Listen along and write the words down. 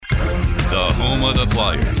The home of the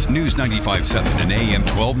Flyers. News 95.7 and AM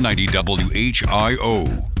 1290 WHIO.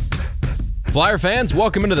 Flyer fans,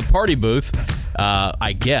 welcome into the party booth.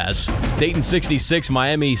 I guess. Dayton 66,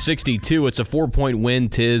 Miami 62. It's a 4-point win,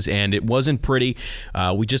 Tiz, and it wasn't pretty.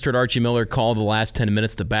 We just heard Archie Miller call the last 10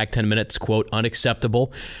 minutes, the back 10 minutes, quote,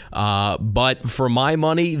 unacceptable. But for my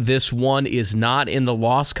money, this one is not in the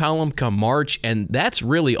loss column come March, and that's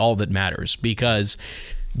really all that matters because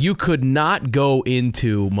you could not go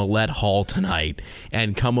into Millett Hall tonight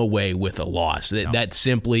and come away with a loss. No. That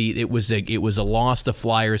simply, it was a loss the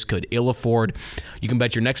Flyers could ill afford. You can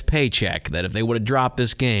bet your next paycheck that if they would have dropped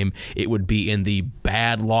this game, it would be in the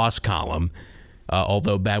bad loss column.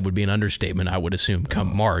 Although bad would be an understatement, I would assume,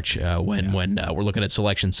 come March when we're looking at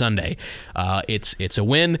Selection Sunday. It's a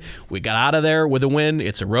win. We got out of there with a win.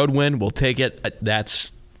 It's a road win. We'll take it.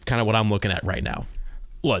 That's kind of what I'm looking at right now.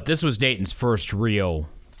 Look, this was Dayton's first real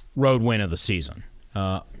road win of the season.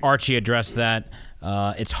 Archie addressed that.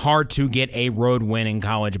 It's hard to get a road win in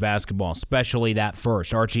college basketball, especially that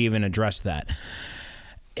first. Archie even addressed that.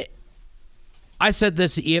 I said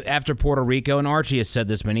this after Puerto Rico, and Archie has said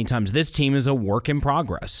this many times. This team is a work in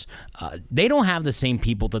progress. They don't have the same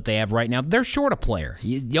people that they have right now. They're short a player.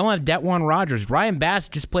 You don't have Detwan Rogers. Ryan Bass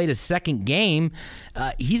just played his second game.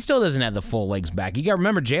 He still doesn't have the full legs back. You got to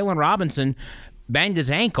remember, Jalen Robinson banged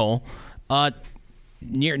his ankle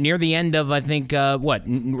near the end of, I think,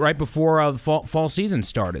 right before the fall season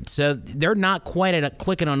started. So they're not quite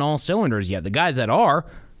clicking on all cylinders yet. The guys that are,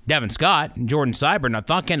 Devin Scott, Jordan Seiber, I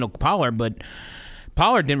thought Kendall Pollard, but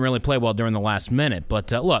Pollard didn't really play well during the last minute.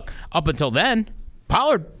 But look, up until then,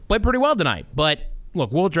 Pollard played pretty well tonight. But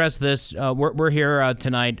look, we'll address this. We're here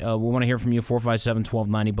tonight. We want to hear from you,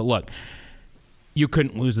 457-1290. But look, you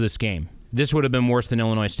couldn't lose this game. This would have been worse than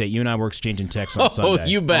Illinois State. You and I were exchanging texts on Sunday. Oh,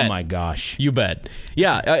 you bet. Oh, my gosh. You bet.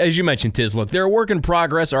 Yeah, as you mentioned, Tiz, look, they're a work in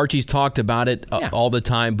progress. Archie's talked about it all the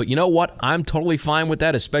time. But you know what? I'm totally fine with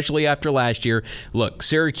that, especially after last year. Look,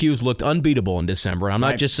 Syracuse looked unbeatable in December. I'm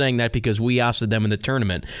not just saying that because we ousted them in the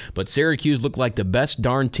tournament. But Syracuse looked like the best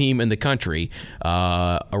darn team in the country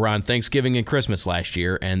around Thanksgiving and Christmas last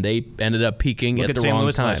year, and they ended up peaking at the wrong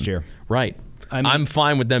time. Last year. Right. I'm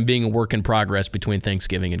fine with them being a work in progress between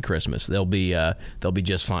Thanksgiving and Christmas. They'll be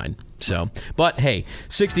just fine. So, but hey,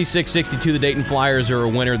 66-62, the Dayton Flyers are a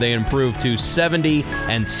winner. They improved to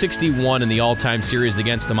 70-61 in the all-time series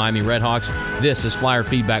against the Miami Redhawks. This is Flyer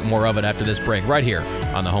Feedback. More of it after this break, right here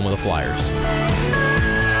on the home of the Flyers.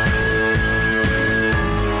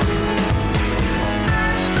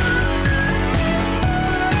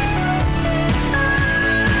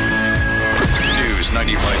 News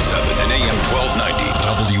 95.7 and AM 1290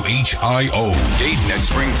 WHIO. Dayton and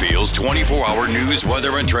Springfield's 24-hour news,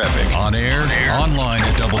 weather, and traffic. On air, online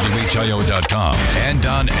at WHIO.com, and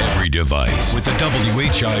on every device with the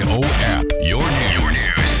WHIO app. Your news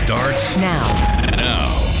starts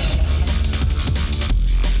now.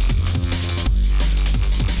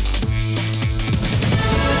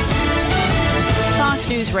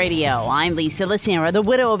 News Radio. I'm Lisa Lissera. The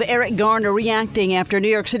widow of Eric Garner reacting after New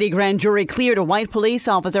York City grand jury cleared a white police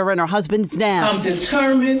officer in her husband's death. I'm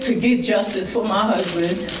determined to get justice for my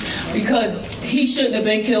husband because he shouldn't have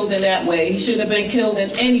been killed in that way. He shouldn't have been killed in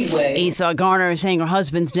any way. Asa Garner saying her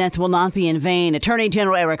husband's death will not be in vain. Attorney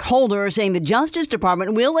General Eric Holder saying the Justice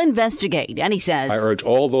Department will investigate. And he says, I urge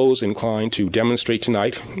all those inclined to demonstrate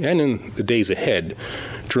tonight and in the days ahead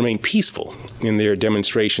to remain peaceful in their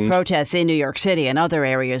demonstrations. Protests in New York City and other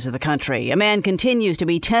areas of the country. A man continues to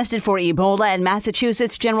be tested for Ebola at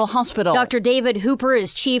Massachusetts General Hospital. Dr. David Hooper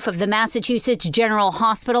is chief of the Massachusetts General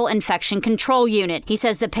Hospital Infection Control Unit. He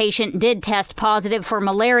says the patient did test positive for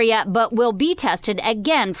malaria, but will be tested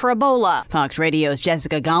again for Ebola. Fox Radio's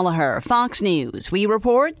Jessica Gallagher. Fox News. We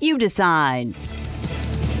report, you decide.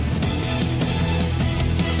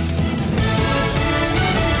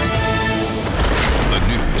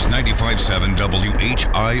 95.7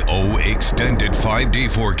 WHIO extended 5-day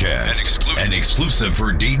forecast. An exclusive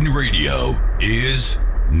for Dayton Radio is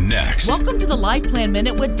next. Welcome to the Life Plan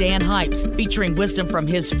Minute with Dan Hypes, featuring wisdom from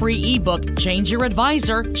his free ebook, Change Your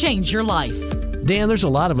Advisor, Change Your Life. Dan, there's a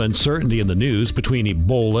lot of uncertainty in the news between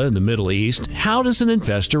Ebola and the Middle East. How does an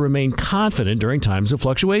investor remain confident during times of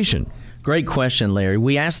fluctuation? Great question, Larry.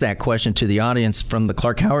 We asked that question to the audience from the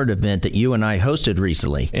Clark Howard event that you and I hosted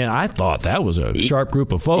recently. And I thought that was a sharp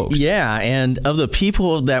group of folks. Yeah, and of the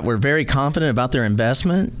people that were very confident about their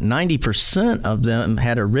investment, 90% of them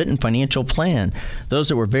had a written financial plan. Those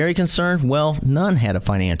that were very concerned, well, none had a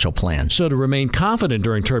financial plan. So to remain confident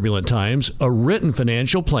during turbulent times, a written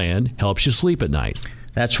financial plan helps you sleep at night.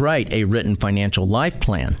 That's right, a written financial life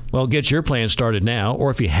plan. Well, get your plan started now,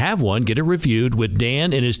 or if you have one, get it reviewed with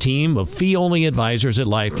Dan and his team of fee-only advisors at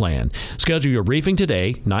LifePlan. Schedule your briefing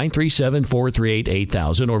today,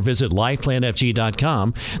 937-438-8000, or visit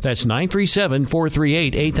lifeplanfg.com. That's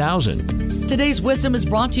 937-438-8000. Today's Wisdom is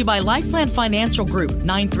brought to you by LifePlan Financial Group,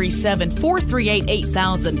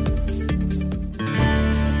 937-438-8000.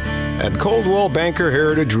 At Coldwell Banker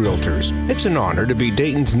Heritage Realtors, it's an honor to be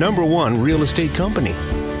Dayton's #1 real estate company.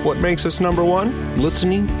 What makes us #1?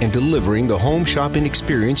 Listening and delivering the home shopping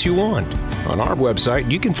experience you want. On our website,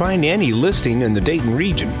 you can find any listing in the Dayton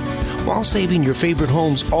region while saving your favorite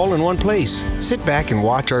homes all in one place. Sit back and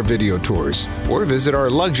watch our video tours or visit our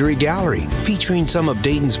luxury gallery featuring some of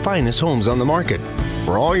Dayton's finest homes on the market.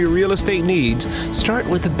 For all your real estate needs, start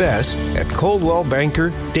with the best at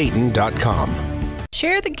ColdwellBankerDayton.com.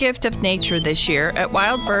 Share the gift of nature this year at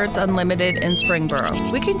Wild Birds Unlimited in Springboro.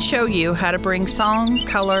 We can show you how to bring song,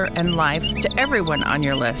 color, and life to everyone on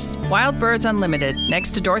your list. Wild Birds Unlimited,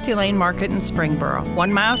 next to Dorothy Lane Market in Springboro,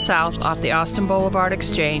 1 mile south off the Austin Boulevard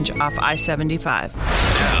Exchange off I-75.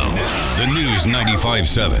 Now, the News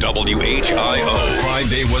 95.7 WHIO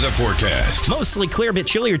 5-day weather forecast. Mostly clear, a bit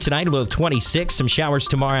chillier tonight, a low of 26. Some showers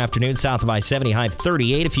tomorrow afternoon south of I-70, high of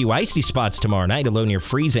 38. A few icy spots tomorrow night, a low near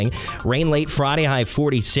freezing. Rain late Friday, high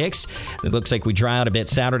 46. It looks like we dry out a bit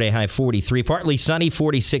Saturday, high 43. Partly sunny,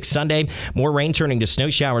 46 Sunday. More rain turning to snow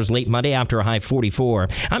showers late Monday after a high 44.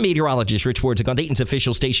 I'm meteorologist Rich Wardzik on Dayton's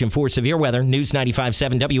official station for severe weather, News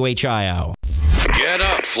 95.7 WHIO. Get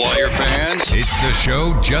up, Flyer fans. It's the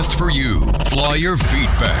show just for you. Flyer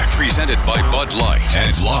Feedback, presented by Bud Light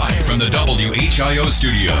and live from the WHIO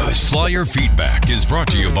studios. Flyer Feedback is brought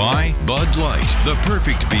to you by Bud Light, the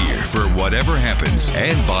perfect beer for whatever happens,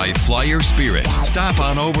 and by Flyer Spirit. Stop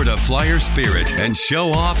on over to Flyer Spirit and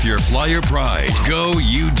show off your Flyer pride. Go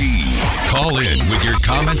UD. Call in with your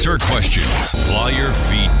comments or questions. Flyer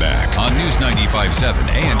Feedback on News 95.7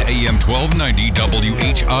 and AM 1290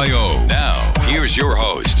 WHIO. Now, here's your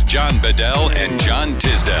host, John Bedell and John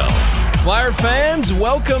Tisdale. Flyer fans,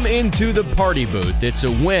 welcome into the party booth. It's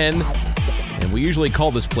a win, and we usually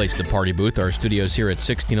call this place the party booth. Our studio's here at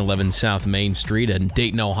 1611 South Main Street in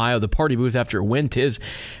Dayton, Ohio. The party booth after a win, Tiz.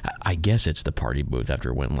 I guess it's the party booth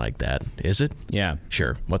after a win like that. Is it? Yeah.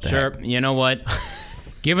 Sure. What the heck? Sure. You know what?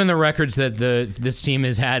 Given the records that this team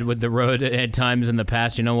has had with the road at times in the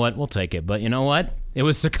past, you know what? We'll take it. But you know what? It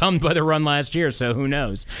was succumbed by the run last year, so who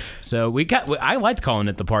knows? So I liked calling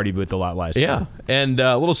it the party booth a lot last year. Yeah, and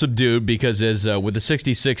a little subdued because as with the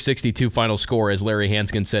 66-62 final score, as Larry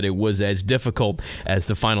Hanskin said, it was as difficult as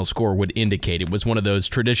the final score would indicate. It was one of those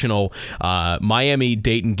traditional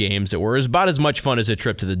Miami-Dayton games that were about as much fun as a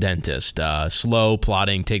trip to the dentist. Slow,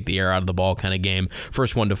 plodding, take the air out of the ball kind of game.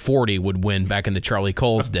 First one to 40 would win back in the Charlie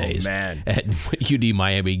Coles days at UD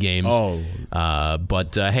Miami games.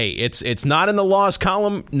 But hey, it's not in the loss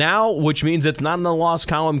column now, which means it's not in the loss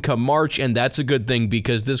column come March, and that's a good thing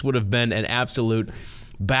because this would have been an absolute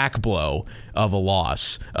back blow of a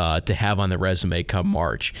loss to have on the resume come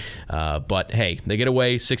March. But hey, they get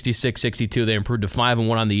away 66-62. They improved to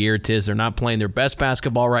 5-1 on the year. Tiz, they're not playing their best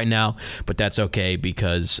basketball right now, but that's okay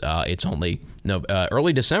because it's only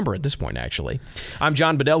early December at this point, actually. I'm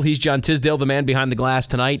John Bedell. He's John Tisdale. The man behind the glass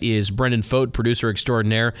tonight is Brendan Fote, producer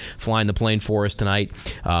extraordinaire, flying the plane for us tonight.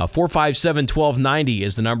 457-1290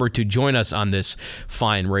 is the number to join us on this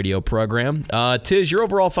fine radio program. Tiz, your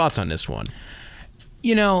overall thoughts on this one?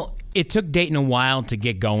 You know, it took Dayton a while to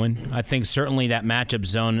get going. I think certainly that matchup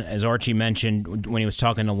zone, as Archie mentioned when he was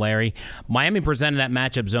talking to Larry, Miami presented that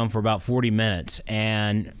matchup zone for about 40 minutes,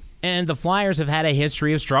 and the Flyers have had a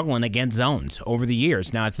history of struggling against zones over the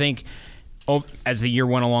years. Now, I think as the year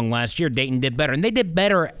went along last year, Dayton did better, and they did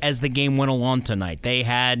better as the game went along tonight. They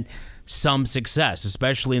had some success,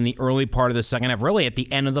 especially in the early part of the second half, really at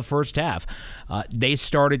the end of the first half. They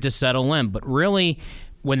started to settle in, but really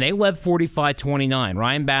when they led 45-29,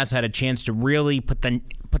 Ryan Bass had a chance to really put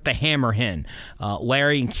the hammer in.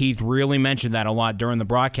 Larry and Keith really mentioned that a lot during the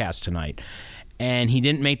broadcast tonight. And he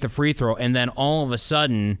didn't make the free throw. And then all of a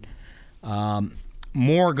sudden,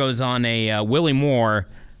 Moore goes on Willie Moore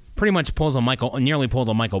pretty much nearly pulled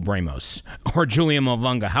a Michael Bramos or Julian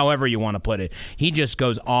Malvunga, however you want to put it. He just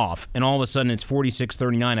goes off, and all of a sudden it's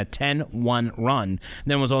 46-39, a 10-1 run. And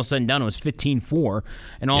then it was all said and done, it was 15-4,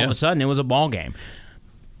 and all of a sudden it was a ball game.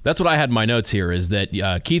 That's what I had in my notes here, is that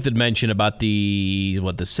Keith had mentioned about the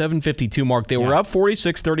 7:52 mark. They were up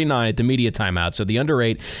 46-39 at the media timeout. So the under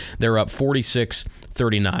 8, they're up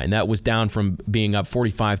 46-39. That was down from being up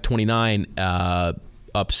 45-29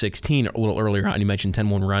 up 16 a little earlier on. You mentioned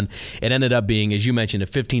 10-1 run. It ended up being, as you mentioned, a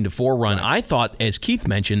 15-4 run. Right. I thought, as Keith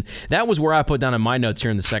mentioned, that was where I put down in my notes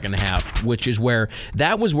here in the second half, which is where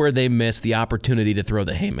they missed the opportunity to throw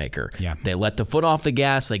the haymaker. Yeah. They let the foot off the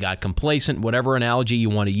gas. They got complacent, whatever analogy you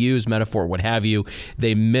want to use, metaphor, what have you.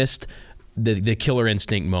 They missed the killer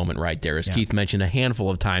instinct moment right there, as Keith mentioned a handful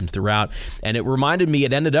of times throughout. And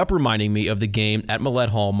it ended up reminding me of the game at Millett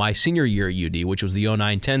Hall my senior year at UD, which was the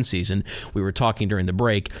 09-10 season. We were talking during the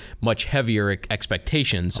break, much heavier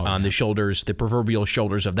expectations on the shoulders, the proverbial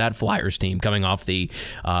shoulders of that Flyers team coming off the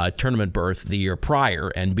tournament berth the year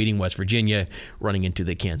prior and beating West Virginia, running into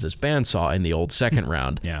the Kansas Bandsaw in the old second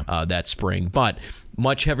round that spring. But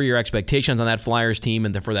much heavier expectations on that Flyers team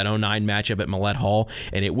and for that 09 matchup at Millett Hall.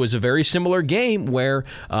 And it was a very similar game where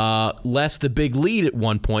less the big lead at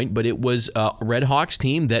one point, but it was a Red Hawks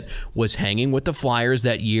team that was hanging with the Flyers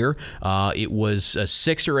that year. It was a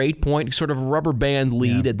 6 or 8 point sort of rubber band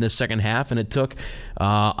lead in the second half, and it took,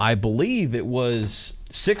 I believe it was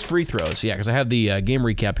 6 free throws, because I have the game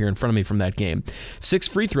recap here in front of me from that game. 6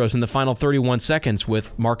 free throws in the final 31 seconds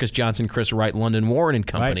with Marcus Johnson, Chris Wright, London Warren and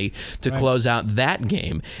company to close out that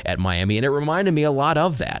game at Miami, and it reminded me a lot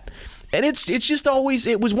of that. And it's just always,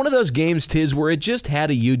 it was one of those games, Tiz, where it just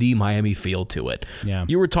had a UD Miami feel to it. Yeah.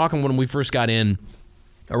 You were talking when we first got in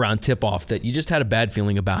around tip-off that you just had a bad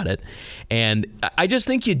feeling about it. And I just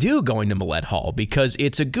think you do going to Millett Hall because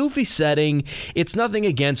it's a goofy setting. It's nothing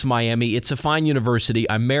against Miami. It's a fine university.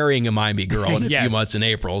 I'm marrying a Miami girl in a few months in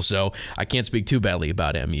April, so I can't speak too badly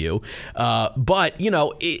about MU. But,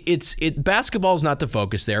 basketball's not the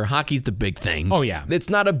focus there. Hockey's the big thing. Oh, yeah. It's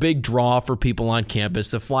not a big draw for people on campus.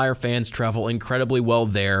 The Flyer fans travel incredibly well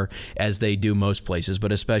there, as they do most places,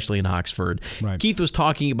 but especially in Oxford. Right. Keith was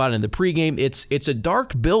talking about it in the pregame. It's a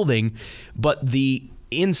dark building, but the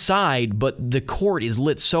court is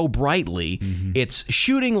lit so brightly. Mm-hmm. It's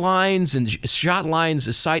shooting lines and shot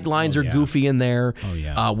lines, sight lines are goofy in there.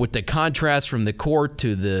 With the contrast from the court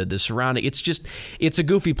to the surrounding. It's a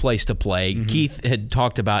goofy place to play. Mm-hmm. Keith had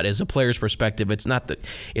talked about, as a player's perspective, it's not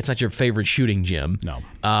your favorite shooting gym. No.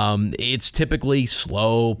 It's typically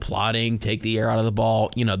slow, plodding, take the air out of the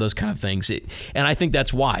ball, those kind of things. And I think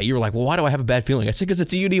that's why. You were like, well, why do I have a bad feeling? I said, because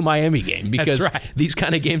it's a UD Miami game. Because these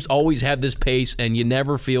kind of games always have this pace, and you never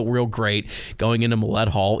feel real great going into Millett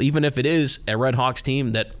Hall, even if it is a Red Hawks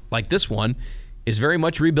team that, like this one, is very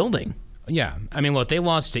much rebuilding. Yeah, I mean, look, they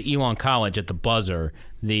lost to Elon College at the buzzer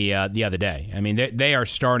the other day. I mean, they are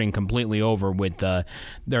starting completely over with the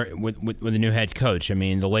new head coach. I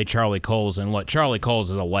mean, the late Charlie Coles, and look, Charlie Coles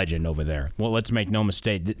is a legend over there. Well, let's make no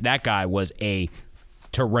mistake, that guy was a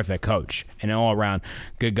terrific coach and an all-around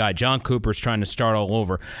good guy. John Cooper's trying to start all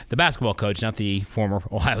over. The basketball coach, not the former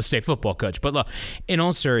Ohio State football coach. But look, in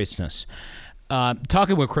all seriousness,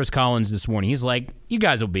 talking with Chris Collins this morning, he's like, you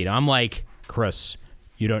guys will beat him. I'm like, Chris,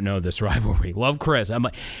 you don't know this rivalry. Love Chris. I'm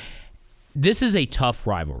like, this is a tough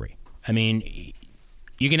rivalry. I mean,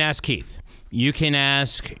 you can ask Keith. You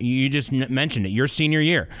just mentioned it, your senior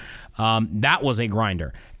year. That was a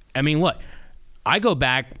grinder. I mean, look, I go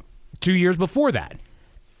back 2 years before that.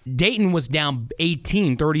 Dayton was down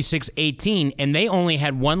 36-18, and they only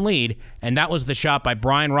had one lead, and that was the shot by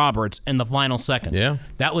Brian Roberts in the final seconds. Yeah.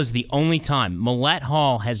 That was the only time. Millett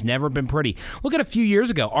Hall has never been pretty. Look at a few years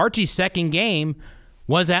ago. Archie's second game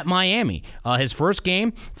was at Miami. His first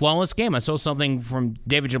game, flawless game. I saw something from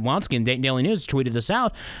David Jablonski in Dayton Daily News, tweeted this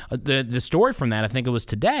out. The story from that, I think it was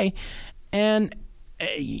today, and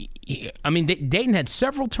I mean, Dayton had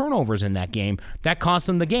several turnovers in that game. That cost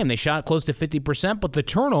them the game. They shot close to 50%, but the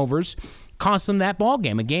turnovers cost them that ball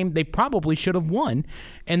game, a game they probably should have won,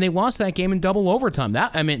 and they lost that game in double overtime.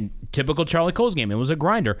 Typical Charlie Coles game. It was a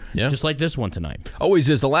grinder, just like this one tonight. Always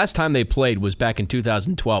is. The last time they played was back in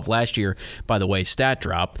 2012. Last year, by the way, stat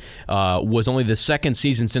drop, was only the second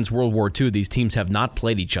season since World War II these teams have not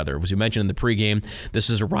played each other. As you mentioned in the pregame, this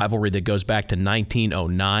is a rivalry that goes back to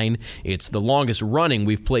 1909. It's the longest running.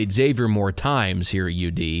 We've played Xavier more times here at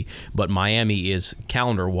UD, but Miami is,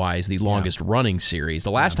 calendar-wise, the longest running series.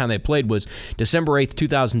 The last time they played was December 8th,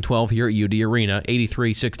 2012 here at UD Arena,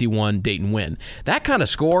 83-61 Dayton win. That kind of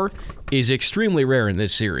score is extremely rare in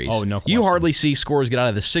this series. Oh, no question. You hardly see scores get out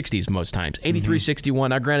of the 60s most times.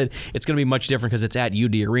 83-61. Now, granted, it's going to be much different because it's at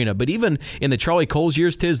UD Arena, but even in the Charlie Coles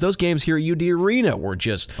years, those games here at UD Arena were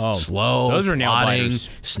just slow, those are nail biters.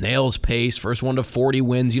 Snail's pace, first one to 40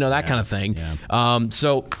 wins, that kind of thing. Yeah.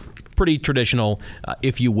 So pretty traditional,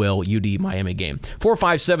 if you will, UD Miami game.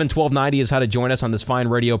 457-1290 is how to join us on this fine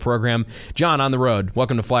radio program. John, on the road.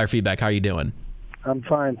 Welcome to Flyer Feedback. How are you doing? I'm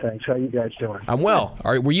fine, thanks. How you guys doing? I'm well.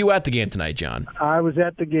 All right, were you at the game tonight, John? I was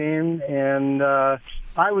at the game, and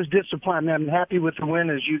I was disappointed. I'm happy with the win,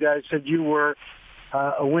 as you guys said you were.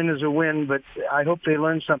 A win is a win, but I hope they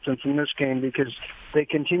learn something from this game because they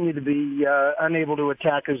continue to be unable to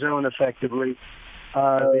attack a zone effectively.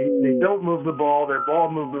 They don't move the ball. Their ball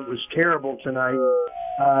movement was terrible tonight.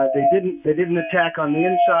 They didn't attack on the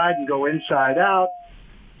inside and go inside out,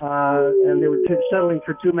 and they were settling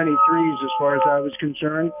for too many threes as far as I was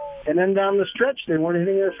concerned. And then down the stretch, they weren't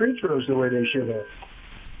hitting their free throws the way they should have.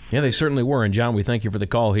 Yeah, they certainly were. And, John, we thank you for the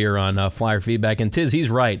call here on Flyer Feedback. And, Tiz, he's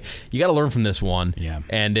right. You got to learn from this one. Yeah.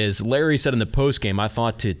 And as Larry said in the postgame, I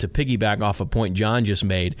thought to piggyback off a point John just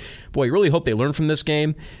made, boy, you really hope they learn from this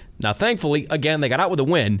game. Now, thankfully, again, they got out with a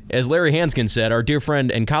win. As Larry Hanskin said, our dear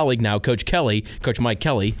friend and colleague now, Coach Mike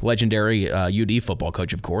Kelly, legendary UD football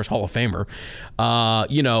coach, of course, Hall of Famer,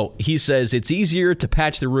 he says it's easier to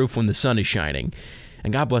patch the roof when the sun is shining.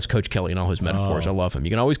 And God bless Coach Kelly and all his metaphors. I love him. You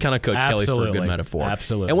can always count on Coach Kelly for a good metaphor.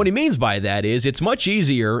 Absolutely. And what he means by that is it's much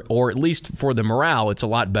easier, or at least for the morale, it's a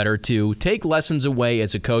lot better to take lessons away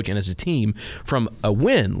as a coach and as a team from a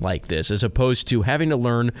win like this, as opposed to having to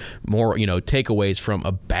learn more, takeaways from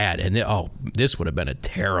a bad. And this would have been a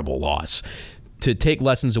terrible loss. To take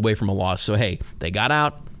lessons away from a loss. So hey, they got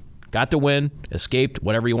out, got the win, escaped,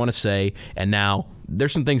 whatever you want to say, and now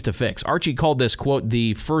there's some things to fix. Archie called this, quote,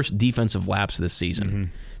 the first defensive lapse this season. Mm-hmm.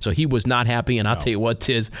 So he was not happy, and I'll tell you what,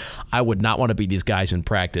 Tiz, I would not want to beat these guys in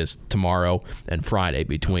practice tomorrow and Friday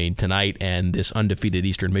between tonight and this undefeated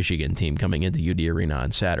Eastern Michigan team coming into UD Arena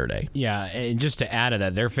on Saturday. Yeah, and just to add to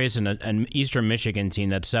that, they're facing an Eastern Michigan team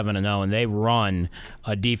that's 7-0, and they run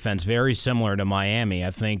a defense very similar to Miami. I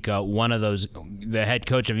think one of those, the head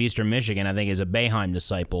coach of Eastern Michigan, I think is a Boeheim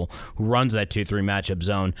disciple who runs that 2-3 matchup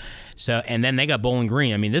zone. So, and then they got Bowling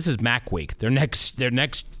Green. I mean, this is MAC week. Their next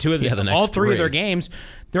two of all three of their games,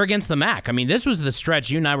 they're against the MAC. I mean, this was the stretch.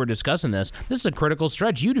 You and I were discussing this. This is a critical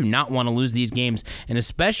stretch. You do not want to lose these games, and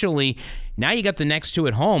now you got the next two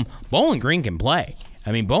at home. Bowling Green can play.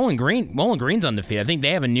 I mean, Bowling Green's undefeated. I think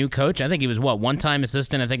they have a new coach. I think he was, one-time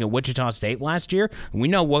assistant, I think, at Wichita State last year. We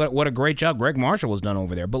know what a great job Greg Marshall has done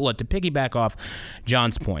over there. But look, to piggyback off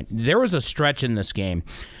John's point, there was a stretch in this game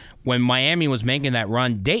when Miami was making that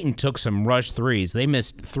run. Dayton took some rush threes. They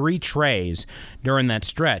missed 3 trays during that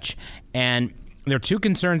stretch. And there are 2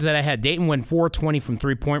 concerns that I had. Dayton went 4-20 from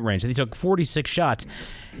three-point range. They took 46 shots.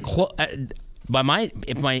 I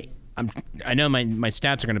know my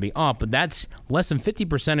stats are going to be off, but that's less than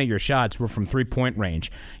 50% of your shots were from three-point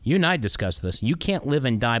range. You and I discussed this. You can't live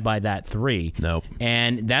and die by that 3. Nope.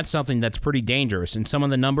 And that's something that's pretty dangerous. And some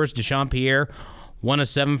of the numbers, Deshaun Pierre, 1 of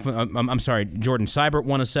 7 from, Jordan Seibert,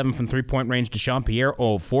 1 of 7 from three-point range. Deshaun Pierre,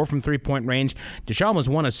 4 from three-point range. Deshaun was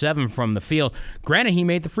 1 of 7 from the field. Granted, he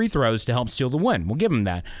made the free throws to help steal the win. We'll give him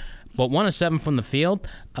that. But 1 of 7 from the field,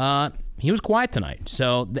 he was quiet tonight.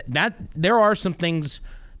 So that there are some things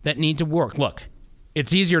that need to work. Look,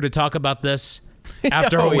 it's easier to talk about this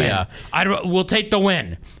after a win. Yeah. We'll take the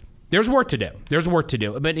win. There's work to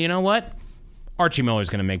do. But you know what? Archie Miller's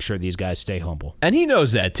going to make sure these guys stay humble. And he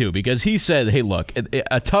knows that, too, because he said, hey, look,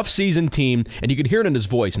 a tough season team, and you could hear it in his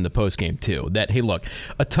voice in the postgame, too, that, hey, look,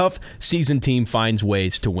 a tough season team finds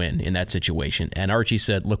ways to win in that situation. And Archie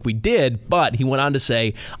said, look, we did, but he went on to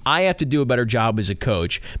say, I have to do a better job as a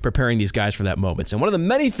coach preparing these guys for that moment. And one of the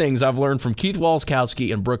many things I've learned from Keith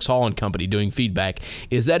Walskowski and Brooks Hall and company doing feedback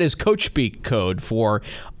is that is coach speak code for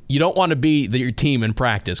you don't want to be your team in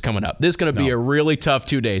practice coming up. This is going to be a really tough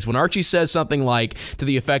 2 days. When Archie says something like to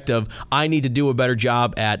the effect of, I need to do a better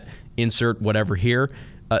job at insert whatever here,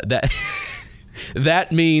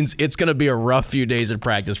 that means it's going to be a rough few days of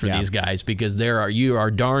practice for these guys because you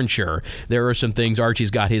are darn sure there are some things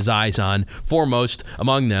Archie's got his eyes on, foremost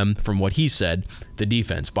among them, from what he said, the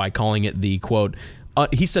defense, by calling it the, quote,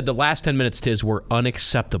 he said the last 10 minutes, Tiz, were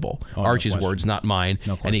unacceptable. Archie's words, not mine.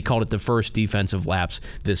 And he called it the first defensive lapse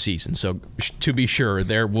this season. So to be sure,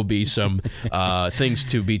 there will be some things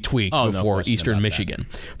to be tweaked before Eastern Michigan.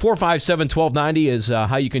 457-1290 is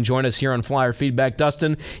how you can join us here on Flyer Feedback.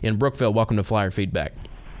 Dustin in Brookville, welcome to Flyer Feedback.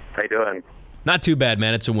 How you doing? Not too bad,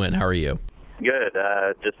 man. It's a win. How are you? Good.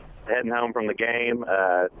 Just heading home from the game.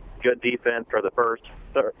 Good defense for the first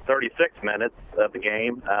 36 minutes of the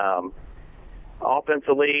game.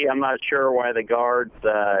 Offensively, I'm not sure why the guards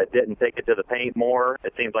didn't take it to the paint more.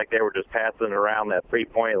 It seems like they were just passing around that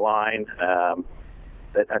three-point line. I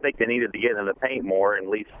think they needed to get in the paint more and at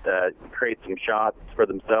least create some shots for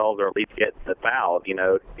themselves or at least get the foul,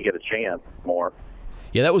 to get a chance more.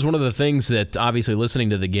 Yeah, that was one of the things that, obviously, listening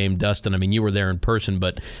to the game, Dustin, I mean, you were there in person,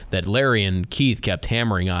 but that Larry and Keith kept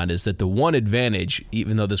hammering on is that the one advantage,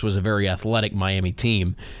 even though this was a very athletic Miami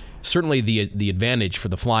team, certainly the advantage for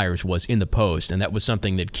the Flyers was in the post, and that was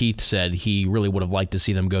something that Keith said he really would have liked to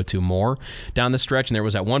see them go to more down the stretch. And there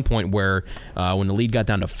was at one point where when the lead got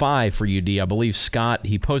down to 5 for UD, I believe Scott,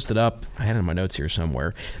 he posted up, I had it in my notes here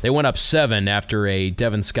somewhere, they went up 7 after a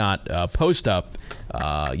Devin Scott post up,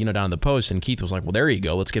 down the post, and Keith was like, well, there you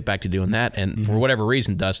go, let's get back to doing that. And for whatever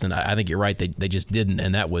reason, Dustin, I think you're right, they just didn't,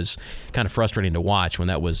 and that was kind of frustrating to watch when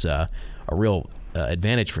that was a real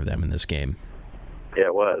advantage for them in this game. Yeah,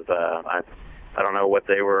 it was. I don't know what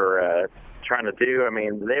they were trying to do. I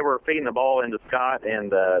mean, they were feeding the ball into Scott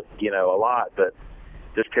and, a lot, but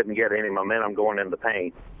just couldn't get any momentum going in the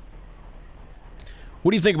paint.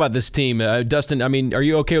 What do you think about this team, Dustin? I mean, are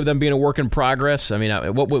you okay with them being a work in progress? I mean,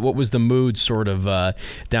 what was the mood sort of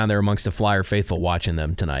down there amongst the Flyer faithful watching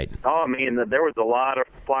them tonight? Oh, I mean, there was a lot of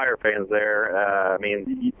Flyer fans there. I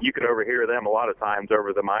mean, you could overhear them a lot of times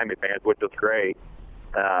over the Miami fans, which was great.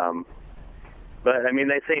 But, I mean,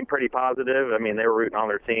 they seemed pretty positive. I mean, they were rooting on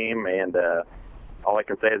their team, and all I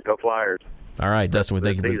can say is go Flyers. All right, Dustin,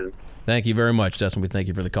 thank you very much, Dustin. We thank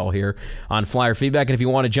you for the call here on Flyer Feedback. And if you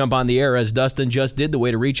want to jump on the air, as Dustin just did, the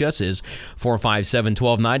way to reach us is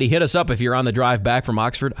 457-1290. Hit us up if you're on the drive back from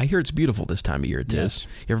Oxford. I hear it's beautiful this time of year, Tiz. Yes.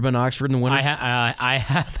 You ever been to Oxford in the winter? I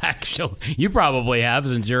have, actually. You probably have,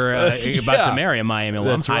 since you're about to marry a Miami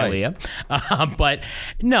alum. That's right. Leah. But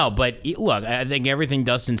look, I think everything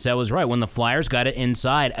Dustin said was right. When the Flyers got it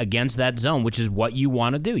inside against that zone, which is what you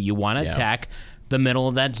want to do. You want to attack the middle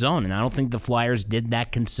of that zone, and I don't think the Flyers did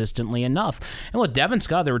that consistently enough. And look, Devin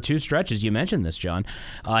Scott, there were 2 stretches. You mentioned this, John.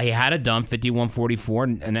 He had a dump,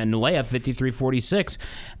 51-44, and then Nalea, 53-46.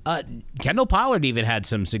 Kendall Pollard even had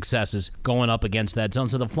some successes going up against that zone,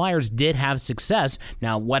 so the Flyers did have success.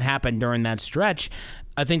 Now, what happened during that stretch,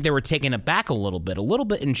 I think they were taken aback a little bit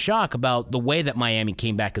in shock about the way that Miami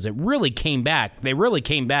came back, because it really came back. They really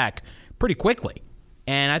came back pretty quickly.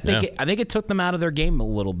 And I think it took them out of their game a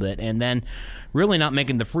little bit, and then really not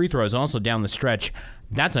making the free throws also down the stretch.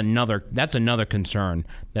 That's another concern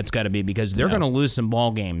that's got to be, because they're going to lose some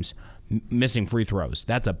ball games missing free throws.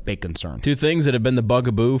 That's a big concern. 2 things that have been the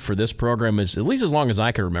bugaboo for this program is, at least as long as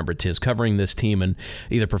I can remember, Tiz, covering this team and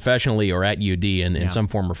either professionally or at UD in some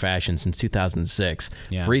form or fashion since 2006.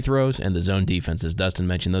 Yeah. Free throws and the zone defense, as Dustin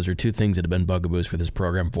mentioned, those are 2 things that have been bugaboos for this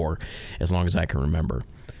program for as long as I can remember.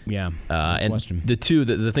 Yeah, and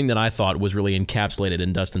the thing that I thought was really encapsulated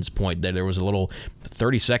in Dustin's point, that there was a little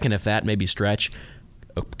 30-second, if that, maybe stretch,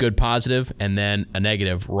 a good positive, and then a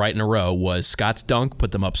negative right in a row was Scott's dunk,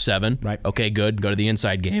 put them up 7. Right. Okay, good, go to the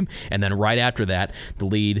inside game. And then right after that, the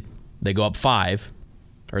lead, they go up 5,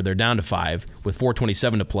 or they're down to 5 with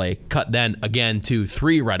 4:27 to play. Cut then again to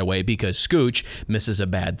 3 right away because Scooch misses a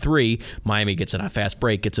bad 3. Miami gets it on a fast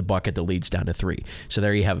break, gets a bucket, the lead's down to 3. So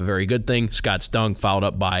there you have a very good thing. Scott's dunk followed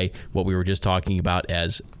up by what we were just talking about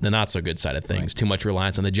as the not so good side of things. Right. Too much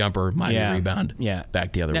reliance on the jumper, Miami rebound. Yeah.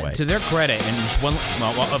 Back the other way. To their credit, and just one,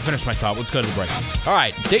 I'll finish my thought. Let's go to the break. All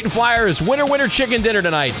right, Dayton Flyers winner chicken dinner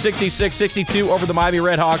tonight. 66-62 over the Miami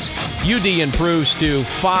Redhawks. UD improves to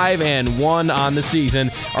 5-1 on the season.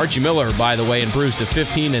 Archie Miller, by the way, improves to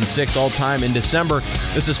 15-6 all-time in December.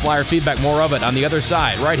 This is Flyer Feedback. More of it on the other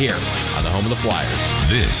side, right here on the home of the Flyers.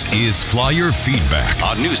 This is Flyer Feedback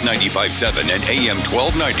on News 95.7 and AM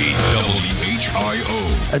 1290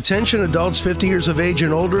 WHIO. Attention adults 50 years of age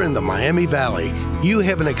and older in the Miami Valley. You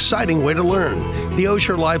have an exciting way to learn. The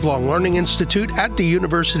Osher Lifelong Learning Institute at the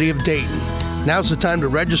University of Dayton. Now's the time to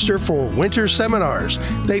register for winter seminars.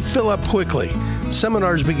 They fill up quickly.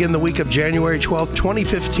 Seminars begin the week of January 12,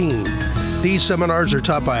 2015. These seminars are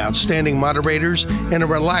taught by outstanding moderators in a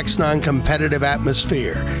relaxed, non-competitive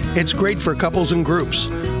atmosphere. It's great for couples and groups.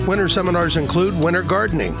 Winter seminars include winter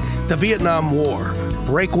gardening, the Vietnam War,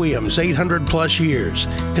 Requiem's 800-plus years,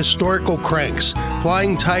 historical cranks,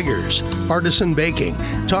 flying tigers, artisan baking,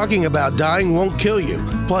 talking about dying won't kill you,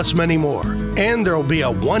 plus many more. And there will be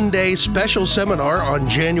a one-day special seminar on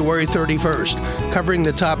January 31st, covering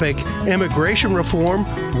the topic, Immigration Reform,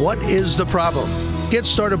 What is the Problem? Get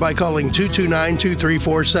started by calling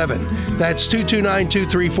 229-2347. That's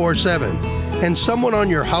 229-2347. And someone on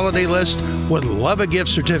your holiday list would love a gift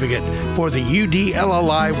certificate for the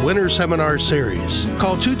UDLLI Winter Seminar Series.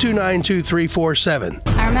 Call 229-2347.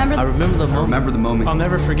 I remember the moment. I'll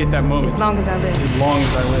never forget that moment. As long as I live. As long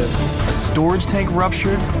as I live. A storage tank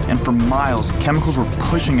ruptured, and for miles, chemicals were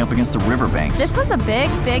pushing up against the riverbanks. This was a big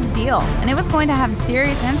deal, and it was going to have a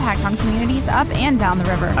serious impact on communities up and down the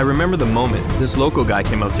river. I remember the moment this local guy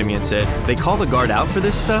came up to me and said, "They call the guard out for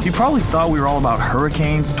this stuff?" You probably thought we were all about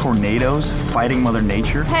hurricanes, tornadoes, fighting Mother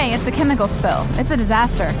Nature. Hey, it's a chemical spill. It's a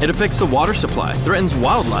disaster. It affects the water supply, threatens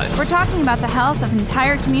wildlife. We're talking about the health of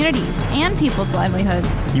entire communities and people's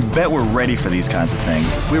livelihoods. You bet we're ready for these kinds of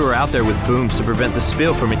things. We were out there with booms to prevent the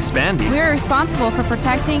spill from expanding. We are responsible for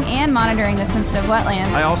protecting and monitoring the sensitive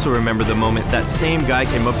wetlands. I also remember the moment that same guy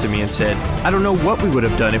came up to me and said, I don't know what we would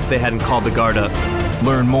have done if they hadn't called the guard up.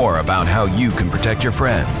 Learn more about how you can protect your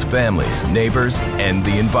friends, families, neighbors, and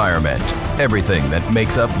the environment. Everything that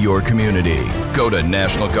makes up your community. Go to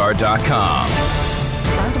NationalGuard.com.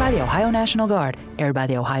 Sponsored by the Ohio National Guard. Aired by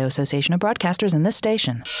the Ohio Association of Broadcasters and this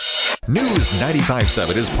station. News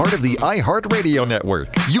 95.7 is part of the iHeartRadio network.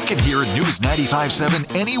 You can hear News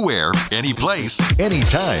 95.7 anywhere, anyplace,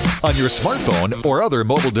 anytime on your smartphone or other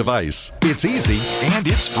mobile device. It's easy and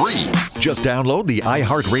it's free. Just download the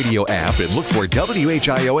iHeartRadio app and look for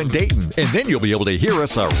WHIO in Dayton, and then you'll be able to hear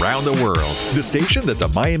us around the world. The station that the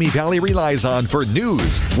Miami Valley relies on for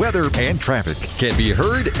news, weather, and traffic can be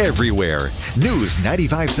heard everywhere. News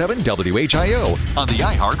 95.7 WHIO on the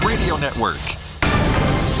iHeartRadio network.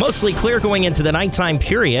 Mostly clear going into the nighttime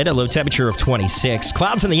period, a low temperature of 26.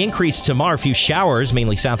 Clouds on the increase tomorrow, a few showers,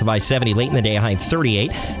 mainly south of I-70 late in the day, a high of 38.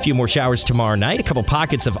 A few more showers tomorrow night, a couple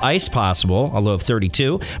pockets of ice possible, a low of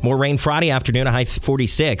 32. More rain Friday afternoon, a high of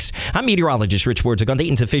 46. I'm meteorologist Rich Wardzik on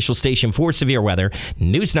Dayton's official station for severe weather,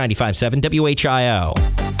 News 95.7 WHIO.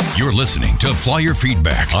 You're listening to Flyer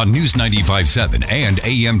Feedback on News 95.7 and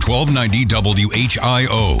AM 1290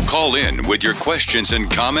 WHIO. Call in with your questions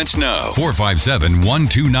and comments now.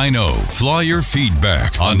 457-1290. Flyer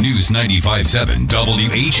Feedback on News 95.7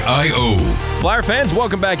 WHIO. Flyer fans,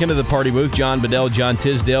 welcome back into the party booth. John Bedell, John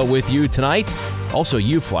Tisdale with you tonight. Also,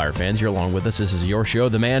 you Flyer fans, you're along with us. This is your show,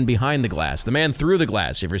 the man behind the glass, the man through the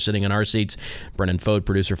glass. If you're sitting in our seats, Brendan Foad,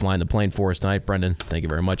 producer, flying the plane for us tonight. Brendan, thank you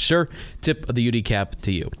very much, sir. Tip of the UD cap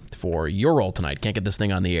to you for your role tonight. Can't get this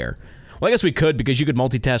thing on the air. Well, I guess we could because you could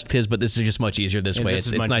multitask Tiz, but this is just much easier this way.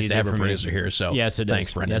 It's nice to have a producer here. So yes, it thanks,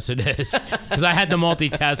 is. Brendan. Yes, it is. Because I had to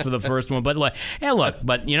multitask for the first one, but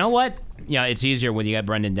but you know what? Yeah, it's easier when you got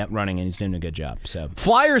Brendan running, and he's doing a good job. So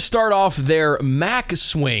Flyers start off their MAC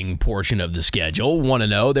swing portion of the schedule.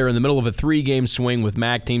 1-0. They're in the middle of a 3-game swing with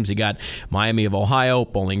MAC teams. You got Miami of Ohio,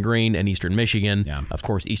 Bowling Green, and Eastern Michigan. Yeah. Of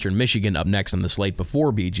course, Eastern Michigan up next on the slate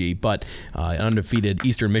before BG, but an undefeated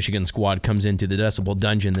Eastern Michigan squad comes into the Decibel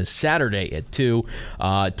Dungeon this Saturday at 2.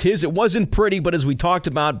 Tiz, it wasn't pretty, but as we talked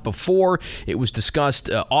about before, it was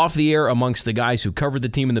discussed off the air amongst the guys who covered the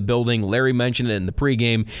team in the building. Larry mentioned it in the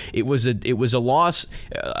pregame. It was a loss,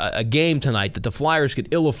 a game tonight that the Flyers could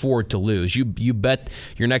ill afford to lose. You bet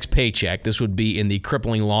your next paycheck this would be in the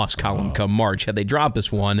crippling loss column come March had they dropped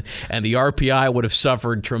this one, and the RPI would have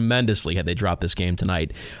suffered tremendously had they dropped this game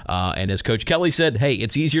tonight. And as Coach Kelly said, hey,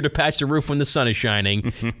 it's easier to patch the roof when the sun is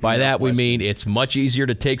shining. By that we mean it's much easier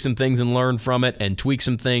to take some things and learn from it and tweak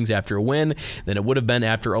some things after a win than it would have been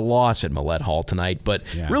after a loss at Millett Hall tonight. But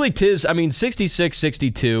really, Tiz,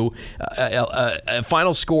 66-62, a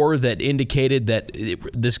final score that indicated that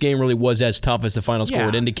this game really was as tough as the final score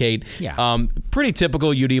would indicate. Pretty typical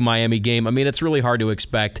UD Miami game. I mean, it's really hard to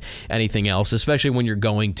expect anything else, especially when you're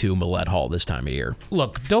going to Millett Hall this time of year.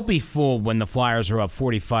 Look, don't be fooled when the Flyers are up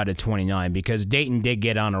 45-29 because Dayton did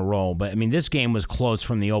get on a roll. But, I mean, this game was close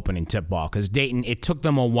from the opening tip-ball because Dayton, it took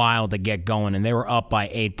them a while to get going, and they were up by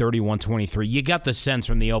 8, 31-23. You got the sense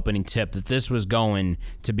from the opening tip that this was going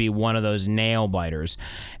to be one of those nail-biters.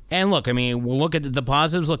 And look, I mean, we'll look at the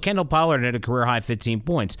positives. Look, Kendall Pollard had a career-high 15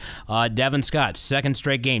 points. Devin Scott, second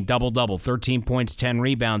straight game, double-double, 13 points, 10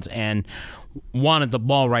 rebounds, and wanted the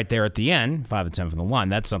ball right there at the end, 5 of 10 from the line.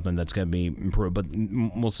 That's something that's going to be improved, but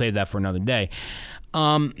we'll save that for another day.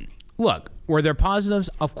 Look, were there positives?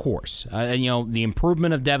 Of course. The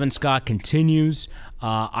improvement of Devin Scott continues.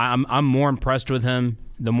 I'm more impressed with him.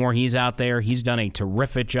 The more he's out there, he's done a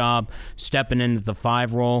terrific job stepping into the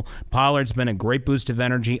 5 role. Pollard's been a great boost of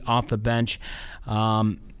energy off the bench.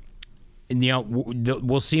 We'll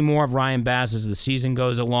see more of Ryan Bass as the season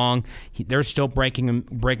goes along. They're still breaking him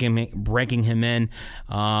in.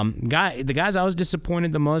 The guys I was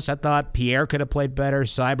disappointed the most, I thought Pierre could have played better.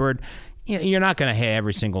 Seibert, you're not going to hit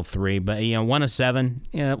every single 3, but 1 of 7.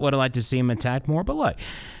 Would have liked to see him attack more. But look,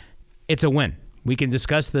 it's a win. We can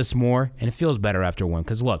discuss this more, and it feels better after a win.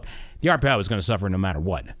 Because, look, the RPI was going to suffer no matter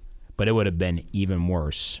what, but it would have been even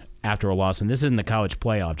worse after a loss. And this isn't the college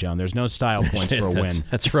playoff, John. There's no style points for a win.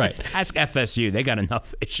 That's right. Ask FSU. They got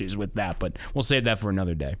enough issues with that, but we'll save that for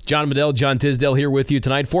another day. John Bedell, John Tisdale here with you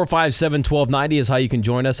tonight. 457-1290 is how you can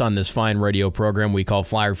join us on this fine radio program we call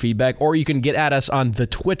Flyer Feedback, or you can get at us on the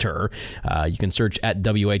Twitter. You can search at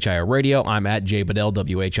WHIO Radio. I'm at J Bedell,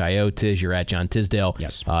 WHIO. Tiz, you're at John Tisdale.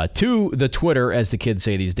 Yes. To the Twitter, as the kids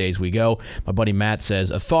say these days, we go. My buddy Matt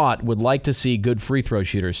says, a thought, would like to see good free throw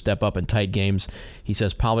shooters step up in tight games. He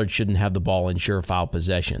says Pollard shouldn't have the ball in sure foul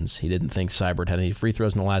possessions. He didn't think Seibert had any free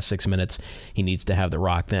throws in the last 6 minutes. He needs to have the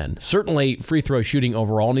rock then. Certainly, free throw shooting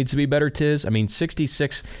overall needs to be better, Tiz. I mean,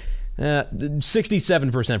 67%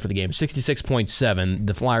 for the game, 66.7.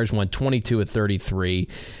 The Flyers went 22 of 33.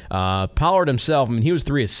 Pollard himself, I mean, he was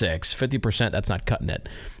 3 of 6, 50%. That's not cutting it.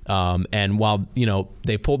 And while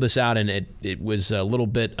they pulled this out, and it was a little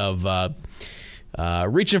bit of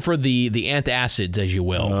reaching for the antacids, as you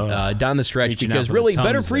will, down the stretch, because really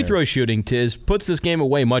better free throw shooting, Tiz, puts this game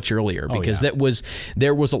away much earlier, because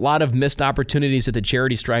there was a lot of missed opportunities at the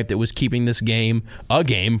charity stripe that was keeping this game a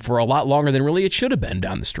game for a lot longer than really it should have been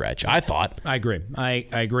down the stretch, I thought. I agree. I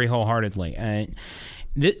agree wholeheartedly.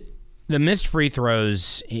 The missed free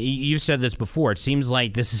throws, you've said this before, it seems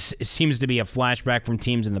like it seems to be a flashback from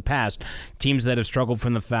teams in the past, teams that have struggled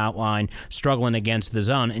from the foul line, struggling against the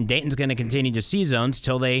zone, and Dayton's going to continue to see zones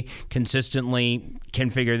till they consistently can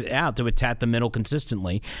figure it out to attack the middle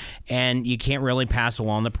consistently, and you can't really pass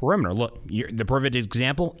along the perimeter. Look, the perfect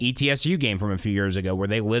example, ETSU game from a few years ago where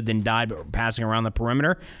they lived and died passing around the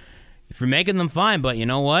perimeter. If you're making them, fine, but you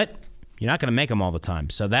know what? You're not going to make them all the time,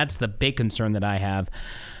 so that's the big concern that I have.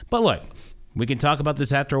 But look, we can talk about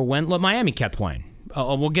this after a win. Look, Miami kept playing.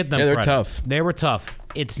 We'll get them they're credit. tough. They were tough.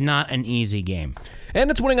 It's not an easy game.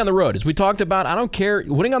 And it's winning on the road. As we talked about, I don't care.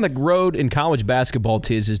 Winning on the road in college basketball,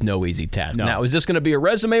 Tiz, is no easy task. No. Now, is this going to be a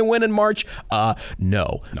resume win in March?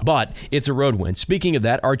 No. But it's a road win. Speaking of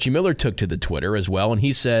that, Archie Miller took to the Twitter as well, and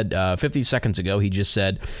he said 50 seconds ago, he just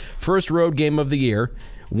said, first road game of the year.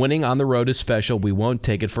 Winning on the road is special. We won't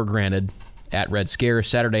take it for granted. At Red Scare,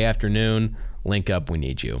 Saturday afternoon. Link up, we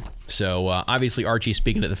need you. So, obviously, Archie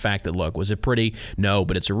speaking to the fact that, look, was it pretty? No,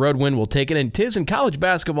 but it's a road win. We'll take it. And Tiz, in college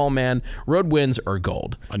basketball, man, road wins are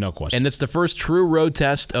gold. No question. And it's the first true road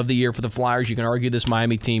test of the year for the Flyers. You can argue this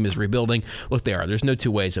Miami team is rebuilding. Look, they are. There's no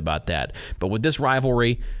two ways about that. But with this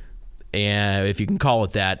rivalry, and if you can call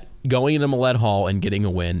it that, going into Millett Hall and getting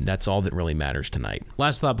a win, that's all that really matters tonight.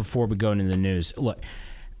 Last thought before we go into the news. Look,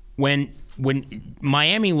 when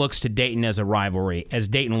Miami looks to Dayton as a rivalry, as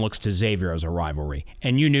Dayton looks to Xavier as a rivalry,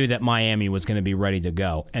 and you knew that Miami was going to be ready to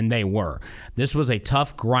go, and they were. This was a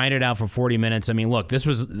tough, grind it out for 40 minutes. I mean, look, this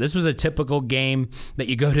was a typical game that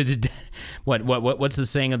you go to the what's the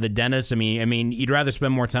saying of the dentist? I mean, you'd rather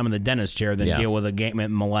spend more time in the dentist chair than deal with a game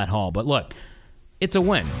at Millett Hall. But look, it's a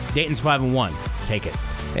win. Dayton's 5-1. Take it.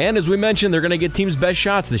 And as we mentioned, they're going to get teams' best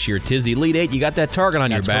shots this year. Tis the Elite Eight. You got that target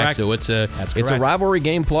on your back, so it's a rivalry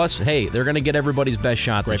game. Plus, hey, they're going to get everybody's best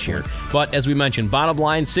shot this year. But as we mentioned, bottom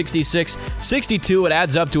line, 66-62. It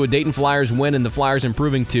adds up to a Dayton Flyers win, and the Flyers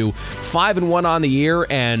improving to 5-1 on the year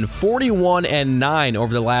and 41-9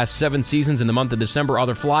 over the last 7 seasons. In the month of December,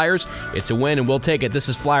 other Flyers. It's a win, and we'll take it. This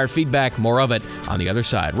is Flyer Feedback. More of it on the other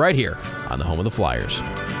side, right here on the home of the Flyers.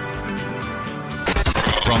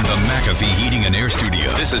 From the McAfee Heating and Air Studio,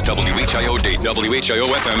 this is WHIO Dayton, WHIO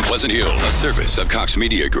FM Pleasant Hill, a service of Cox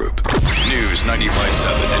Media Group. News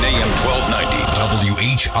 95.7 and AM 1290,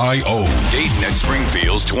 WHIO. Dayton and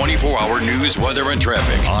Springfield's 24-hour news, weather, and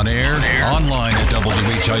traffic. On air, online at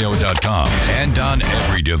WHIO.com, and on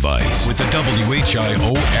every device with the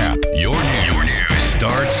WHIO app. Your news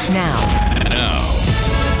starts now.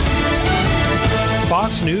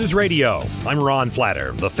 Fox News Radio. I'm Ron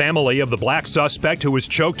Flatter. The family of the black suspect who was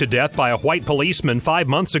choked to death by a white policeman 5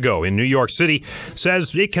 months ago in New York City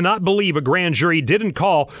says it cannot believe a grand jury didn't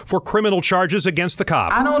call for criminal charges against the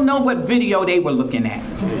cop. I don't know what video they were looking at.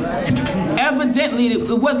 Evidently,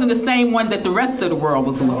 it wasn't the same one that the rest of the world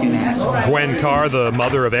was looking at. Gwen Carr, the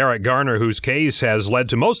mother of Eric Garner, whose case has led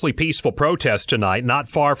to mostly peaceful protests tonight, not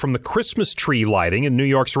far from the Christmas tree lighting in New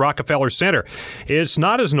York's Rockefeller Center. It's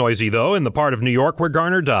not as noisy, though, in the part of New York where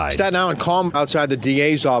Garner died. Staten Island calm outside the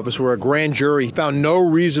DA's office where a grand jury found no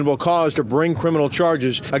reasonable cause to bring criminal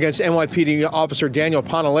charges against NYPD officer Daniel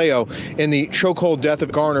Pantaleo in the chokehold death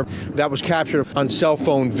of Garner that was captured on cell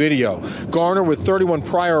phone video. Garner, with 31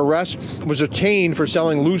 prior arrests, was detained for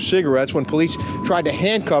selling loose cigarettes when police tried to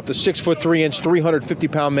handcuff the 6'3",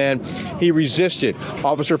 350-pound man. He resisted.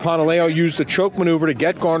 Officer Pantaleo used the choke maneuver to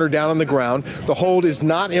get Garner down on the ground. The hold is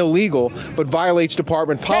not illegal, but violates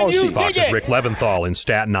department policy. Fox's Rick Leventhal in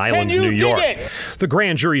Staten Island, New York. The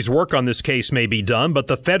grand jury's work on this case may be done, but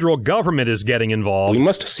the federal government is getting involved. We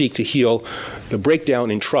must seek to heal the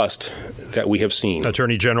breakdown in trust that we have seen.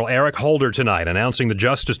 Attorney General Eric Holder tonight announcing the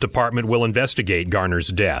Justice Department will investigate Garner's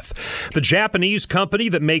death. The Japanese company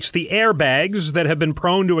that makes the airbags that have been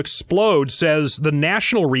prone to explode says the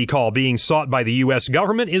national recall being sought by the U.S.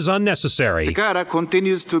 government is unnecessary. Takara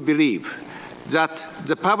continues to believe that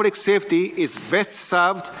the public safety is best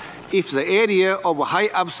served if the area of high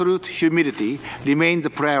absolute humidity remains a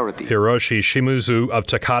priority. Hiroshi Shimizu of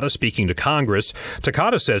Takata speaking to Congress.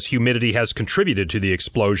 Takata says humidity has contributed to the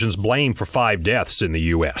explosions, blamed for 5 deaths in the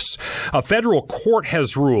U.S. A federal court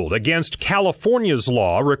has ruled against California's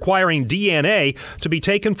law requiring DNA to be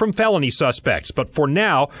taken from felony suspects, but for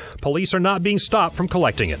now, police are not being stopped from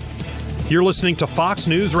collecting it. You're listening to Fox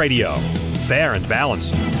News Radio. Fair and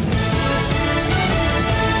balanced.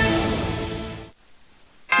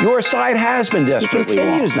 Your side has been desperately wrong.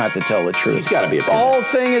 He continues not to tell the truth. He's got to be a The whole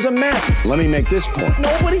thing is a mess. Let me make this point.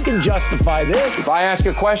 Nobody can justify this. If I ask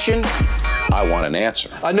a question, I want an answer.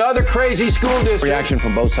 Another crazy school district. Reaction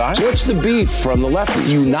from both sides. What's the beef from the left? Do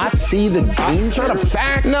you not see the danger? It's not a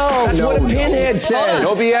fact. That's what a pinhead says.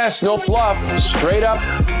 No BS, no fluff. Straight up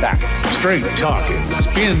facts. Straight talking,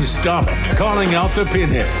 spin stopping, calling out the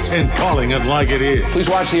pinheads and calling it like it is. Please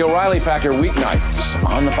watch the O'Reilly Factor weeknights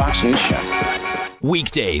on the Fox News Channel.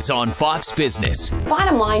 Weekdays on Fox Business.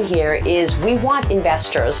 Bottom line here is we want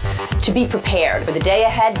investors to be prepared for the day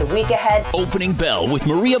ahead, the week ahead. Opening Bell with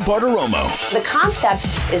Maria Bartiromo. The concept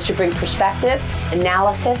is to bring perspective,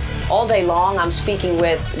 analysis. All day long, I'm speaking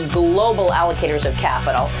with global allocators of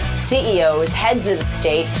capital, CEOs, heads of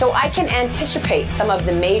state, so I can anticipate some of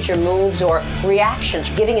the major moves or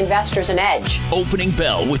reactions, giving investors an edge. Opening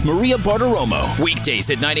Bell with Maria Bartiromo.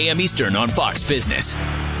 Weekdays at 9 a.m. Eastern on Fox Business.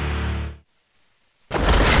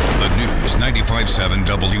 The News 95.7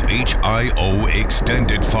 WHIO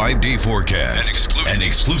extended 5-day forecast. An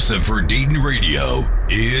exclusive for Dayton Radio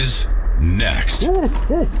is next.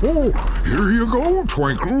 Here you go,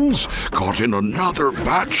 Twinkles. Got in another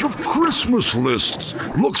batch of Christmas lists.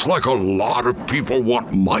 Looks like a lot of people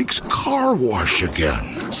want Mike's Car Wash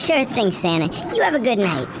again. Sure thing, Santa. You have a good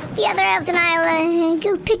night. The other elves and I'll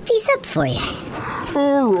go pick these up for you.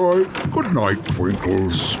 All right. Good night,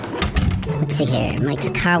 Twinkles. Let's see here.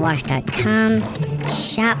 Mike'sCarWash.com.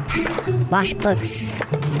 Shop. Wash books.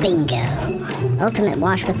 Bingo. Ultimate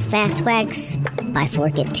wash with fast wax. Buy 4,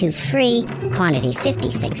 get 2 free. Quantity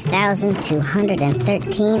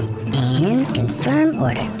 56,213. And confirm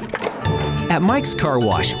order. At Mike's Car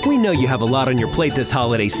Wash, we know you have a lot on your plate this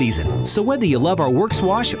holiday season. So whether you love our Works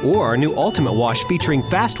Wash or our new Ultimate Wash featuring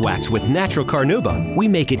Fast Wax with Natural Carnauba, we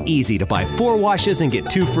make it easy to buy 4 washes and get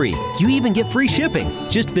 2 free. You even get free shipping.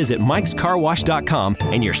 Just visit Mike'sCarWash.com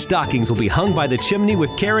and your stockings will be hung by the chimney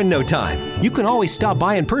with care in no time. You can always stop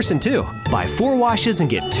by in person too. Buy 4 washes and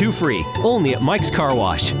get 2 free. Only at Mike's Car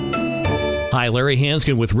Wash. Hi, Larry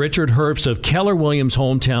Hanskin with Richard Herbst of Keller Williams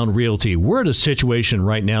Hometown Realty. We're at a situation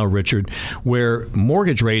right now, Richard, where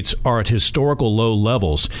mortgage rates are at historical low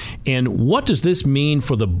levels. And what does this mean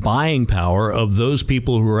for the buying power of those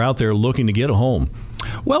people who are out there looking to get a home?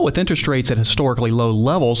 Well, with interest rates at historically low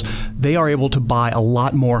levels, they are able to buy a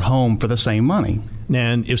lot more home for the same money.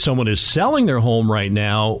 And if someone is selling their home right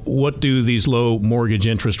now, what do these low mortgage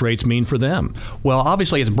interest rates mean for them? Well,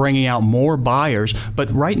 obviously it's bringing out more buyers, but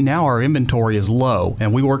right now our inventory is low,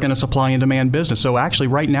 and we work in a supply and demand business. So actually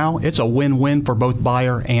right now it's a win-win for both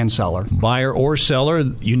buyer and seller. Buyer or seller,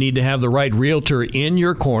 you need to have the right realtor in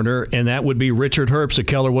your corner, and that would be Richard Herbst of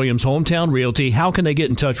Keller Williams Hometown Realty. How can they get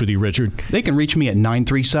in touch with you, Richard? They can reach me at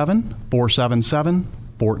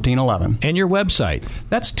 937-477-1411. And your website?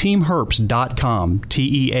 That's teamherbst.com,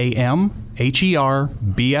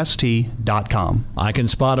 TeamHerbst.com. I can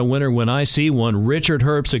spot a winner when I see one. Richard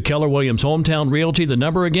Herbst at Keller Williams Hometown Realty. The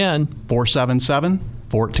number again?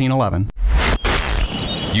 477-1411.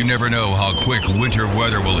 You never know how quick winter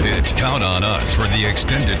weather will hit. Count on us for the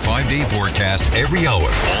extended 5-day forecast every hour,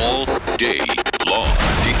 all day long.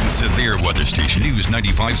 Dayton's severe weather station, News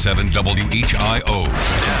 95.7 WHIO.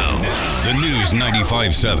 Now, the News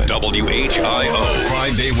 95.7 WHIO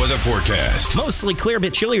 5-day weather forecast. Mostly clear, a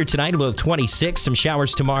bit chillier tonight, a low of 26. Some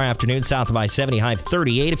showers tomorrow afternoon, south of I-70, high of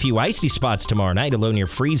 38. A few icy spots tomorrow night, a low near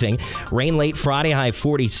freezing. Rain late Friday, high of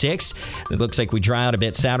 46. It looks like we dry out a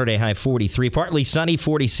bit Saturday, high of 43. Partly sunny,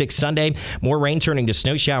 46 Sunday. More rain turning to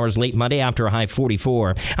snow showers late Monday after a high of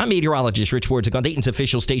 44. I'm meteorologist Rich Wardzik on Dayton's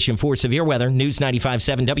official station for severe weather, News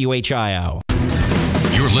 95.7 WHIO.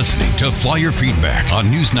 You're listening to Flyer Feedback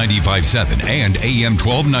on News 95.7 and AM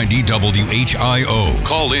 1290 WHIO.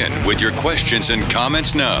 Call in with your questions and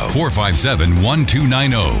comments now.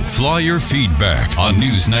 457-1290. Flyer Feedback on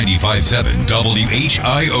News 95.7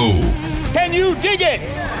 WHIO. Can you dig it?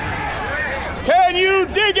 Can you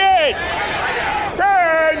dig it?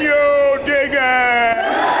 Can you dig it?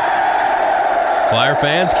 Flyer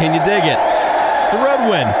fans, can you dig it? It's a road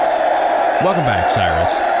win. Welcome back,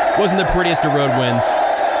 Cyrus. Wasn't the prettiest of road wins,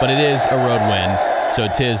 but it is a road win. So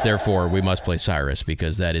Tiz, therefore, we must play Cyrus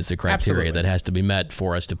because that is the criteria Absolutely. that has to be met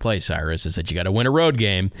for us to play Cyrus, is that you got to win a road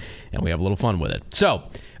game, and we have a little fun with it. So,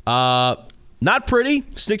 not pretty.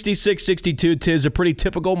 66-62. Tiz, a pretty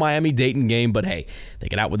typical Miami-Dayton game, but hey, they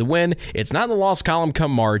get out with a win. It's not in the loss column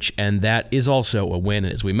come March, and that is also a win.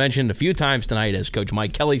 As we mentioned a few times tonight, as Coach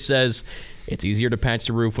Mike Kelly says, it's easier to patch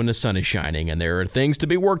the roof when the sun is shining, and there are things to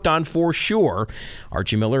be worked on for sure.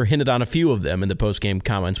 Archie Miller hinted on a few of them in the postgame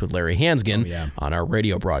comments with Larry Hansgen on our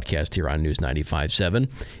radio broadcast here on News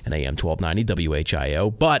 95.7 and AM 1290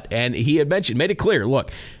 WHIO. And he had made it clear,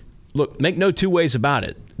 look, make no two ways about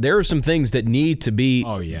it. There are some things that need to be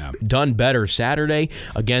done better Saturday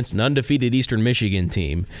against an undefeated Eastern Michigan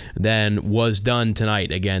team than was done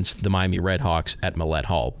tonight against the Miami Redhawks at Millett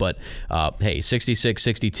Hall. But, hey,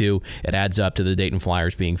 66-62, it adds up to the Dayton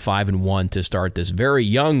Flyers being 5-1 to start this very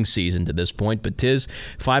young season to this point. But, Tiz,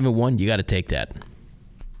 5-1, you got to take that.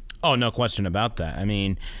 Oh, no question about that. I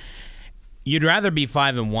mean, you'd rather be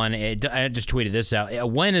 5-1. I just tweeted this out. A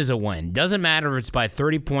win is a win. Doesn't matter if it's by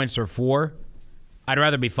 30 points or 4. I'd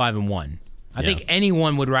rather be 5-1. I think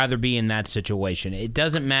anyone would rather be in that situation. It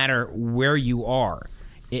doesn't matter where you are.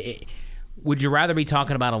 Would you rather be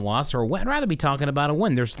talking about a loss or a win? I'd rather be talking about a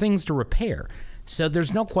win. There's things to repair. So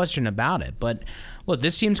there's no question about it. But look,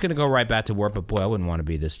 this team's going to go right back to work. But boy, I wouldn't want to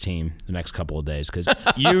be this team the next couple of days because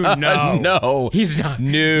no, he's not.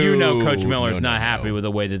 No, you know, Coach Miller's not happy with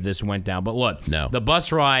the way that this went down. But look, the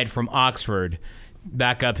bus ride from Oxford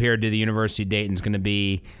back up here to the University of Dayton is going to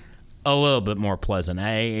be a little bit more pleasant.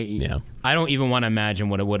 I don't even want to imagine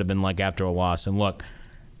what it would have been like after a loss. And look,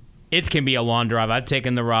 it can be a long drive. I've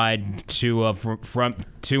taken the ride to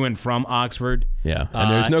and from Oxford. Yeah, and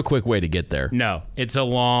there's no quick way to get there. No, it's a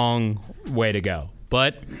long way to go.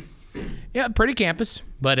 But, yeah, pretty campus,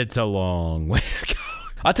 but it's a long way to go.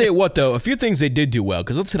 I'll tell you what, though, a few things they did do well,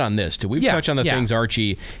 because let's hit on this, too. We've touched on the things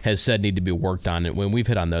Archie has said need to be worked on, and we've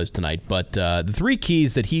hit on those tonight. But the 3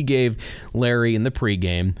 keys that he gave Larry in the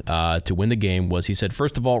pregame to win the game was, he said,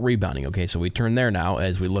 first of all, rebounding. Okay, so we turn there now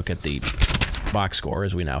as we look at the box score,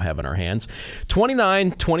 as we now have in our hands.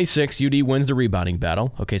 29-26, UD wins the rebounding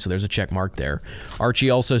battle. Okay, so there's a check mark there.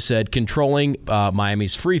 Archie also said controlling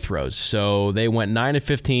Miami's free throws. So they went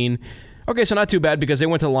 9-15. Okay, so not too bad because they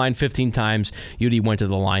went to the line 15 times. UD went to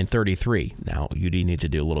the line 33. Now, UD needs to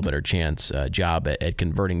do a little better job at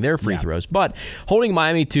converting their free throws. But holding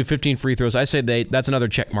Miami to 15 free throws, I say that's another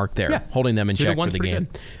check mark there. Yeah. Holding them in check for the game.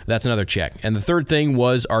 Good. That's another check. And the third thing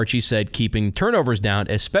was, Archie said, keeping turnovers down,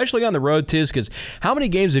 especially on the road, Tiz, because how many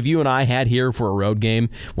games have you and I had here for a road game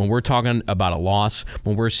when we're talking about a loss,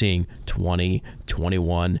 when we're seeing 20,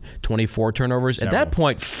 21, 24 turnovers? Several. At that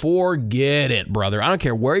point, forget it, brother. I don't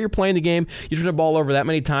care where you're playing the game. You turn the ball over that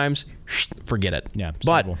many times, forget it. Yeah,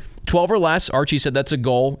 but 12 or less, Archie said that's a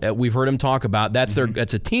goal we've heard him talk about. That's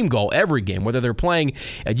that's a team goal every game, whether they're playing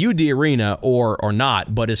at UD Arena or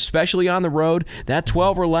not. But especially on the road, that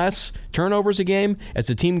 12 or less turnovers a game,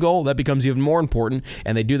 it's a team goal. That becomes even more important.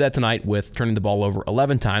 And they do that tonight with turning the ball over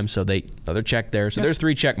 11 times. So another check there. So there's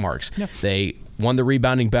 3 check marks. They won the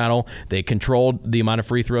rebounding battle. They controlled the amount of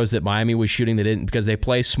free throws that Miami was shooting. They didn't, because they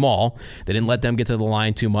play small. They didn't let them get to the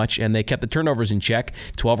line too much, and they kept the turnovers in check,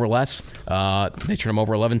 12 or less. They turned them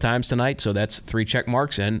over 11 times tonight, so that's 3 check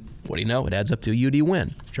marks, and what do you know? It adds up to a UD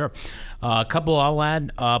win. Sure. A couple I'll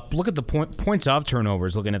add. Look at the points of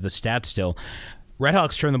turnovers, looking at the stats still.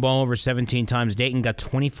 Redhawks turned the ball over 17 times. Dayton got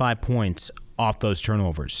 25 points off those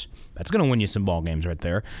turnovers. That's going to win you some ball games right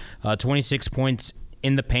there. 26 points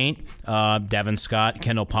in the paint. Devin Scott,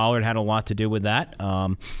 Kendall Pollard had a lot to do with that.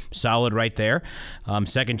 Solid right there.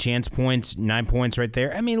 Second chance points, 9 points right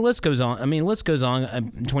there. I mean, list goes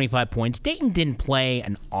on. 25 points. Dayton didn't play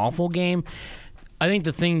an awful game. I think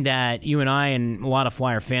the thing that you and I and a lot of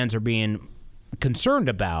Flyer fans are being concerned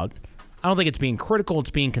about, I don't think it's being critical,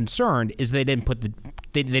 it's being concerned, is they didn't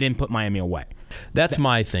put Miami away. That's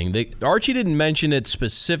my thing. Archie didn't mention it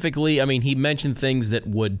specifically. I mean, he mentioned things that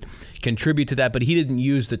would contribute to that, but he didn't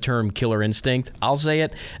use the term killer instinct. I'll say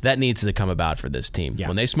it. That needs to come about for this team. Yeah.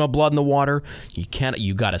 When they smell blood in the water,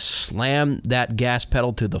 you got to slam that gas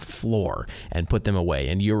pedal to the floor and put them away.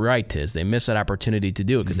 And you're right, Tiz. They missed that opportunity to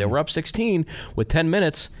do it because they were up 16 with 10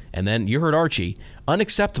 minutes, and then you heard Archie.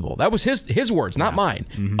 Unacceptable. That was his words, not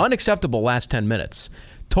mine. Unacceptable last 10 minutes.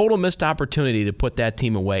 Total missed opportunity to put that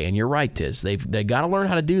team away, and you're right, Tiz. They got to learn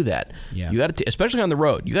how to do that. Yeah. You got to, especially on the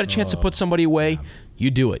road. You got a chance to put somebody away. Yeah.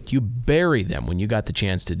 You do it. You bury them when you got the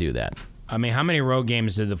chance to do that. I mean, how many road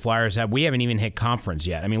games did the Flyers have? We haven't even hit conference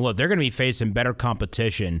yet. I mean, look, they're going to be facing better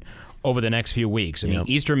competition over the next few weeks. I mean,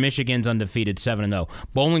 Eastern Michigan's undefeated 7-0.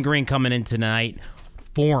 Bowling Green coming in tonight,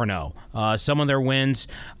 4-0. Some of their wins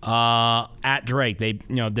at Drake, they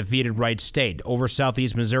defeated Wright State. Over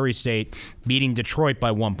Southeast Missouri State, beating Detroit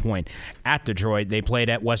by 1 point. At Detroit, they played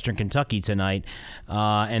at Western Kentucky tonight.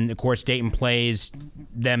 And, of course, Dayton plays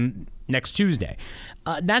them next Tuesday.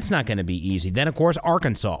 That's not going to be easy. Then, of course,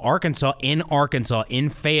 Arkansas in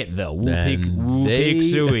Fayetteville. Woo-pig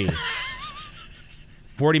suey.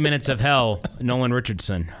 40 minutes of hell, Nolan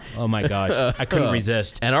Richardson. Oh, my gosh. I couldn't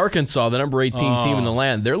resist. And Arkansas, the number 18 team in the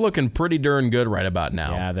land, they're looking pretty darn good right about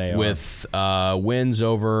now. Yeah, they are. With wins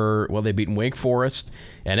over, they've beaten Wake Forest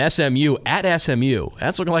and SMU at SMU.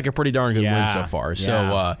 That's looking like a pretty darn good win so far.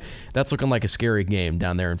 So that's looking like a scary game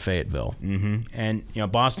down there in Fayetteville. Mm-hmm.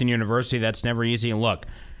 And, Boston University, that's never easy. And look,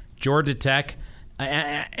 Georgia Tech,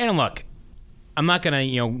 and look, I'm not going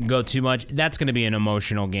to go too much. That's going to be an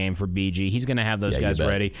emotional game for BG. He's going to have those guys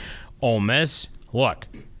ready. Ole Miss, look,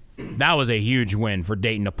 that was a huge win for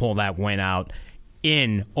Dayton to pull that win out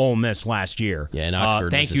in Ole Miss last year. Yeah, in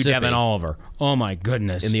Oxford, thank you, Devin Oliver. Oh, my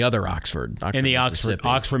goodness. In the other Oxford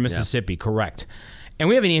Mississippi, correct. And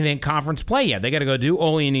we haven't even in conference play yet. They got to go do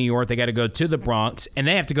Ole in New York. They got to go to the Bronx, and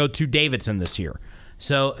they have to go to Davidson this year.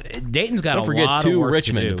 So Dayton's got a lot of work to do. Don't forget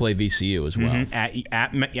Richmond to play VCU as well.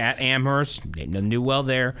 Mm-hmm. At Amherst, Dayton doesn't do well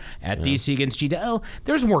there. At DC against GDL,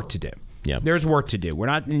 there's work to do. Yeah, there's work to do.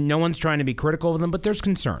 No one's trying to be critical of them, but there's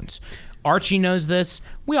concerns. Archie knows this.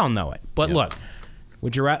 We all know it. But look,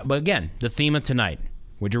 but again, the theme of tonight.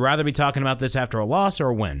 Would you rather be talking about this after a loss or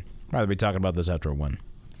a win? I'd rather be talking about this after a win.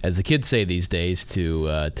 As the kids say these days,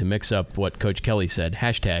 to mix up what Coach Kelly said,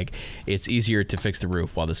 hashtag, it's easier to fix the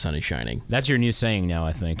roof while the sun is shining. That's your new saying now,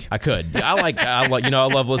 I think. I could. I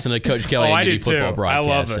love listening to Coach Kelly on the football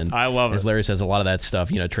broadcasts. I love it. As Larry says, a lot of that stuff,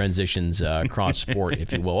 transitions across sport,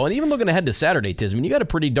 if you will. And even looking ahead to Saturday, Tisman, you got a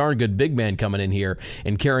pretty darn good big man coming in here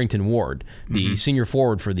in Carrington Ward, the senior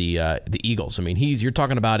forward for the Eagles. I mean, you're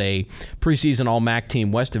talking about a preseason All-MAC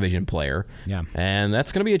team West Division player. Yeah. And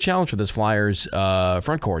that's going to be a challenge for this Flyers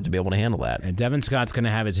front court to be able to handle that. And Devin Scott's going to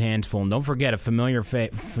have his hands full. And don't forget a familiar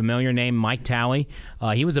name, Mike Talley.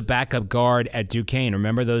 He was a backup guard at Duquesne.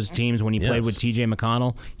 Remember those teams when he played with T.J.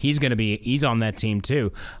 McConnell? He's on that team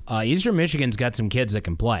too. Eastern Michigan's got some kids that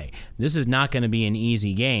can play. This is not going to be an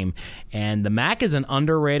easy game. And the MAC is an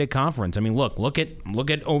underrated conference. I mean, look at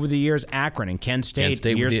over the years Akron and Kent State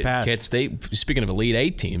years past. Kent State. Speaking of Elite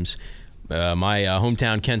Eight teams. My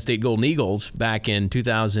hometown Kent State Golden Eagles back in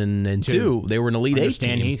 2002, they were an Elite Eight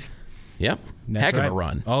team. Heath. Yep. Heck of a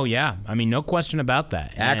run. Oh, yeah. I mean, no question about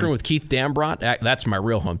that. Akron with Keith Dambrot. That's my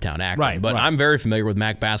real hometown, Akron. Right, but I'm very familiar with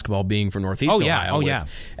MAC basketball being from Northeast Ohio. Oh, yeah.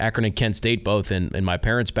 Akron and Kent State both in my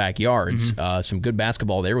parents' backyards. Some good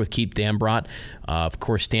basketball there with Keith Dambrot. Of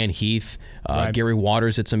course, Stan Heath. Gary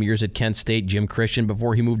Waters at some years at Kent State. Jim Christian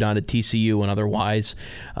before he moved on to TCU and otherwise.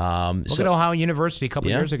 Look at Ohio University a couple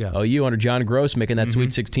years ago. OU under John Gross making that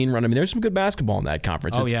Sweet 16 run. I mean, there's some good basketball in that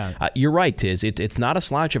conference. You're right, Tiz. It's not a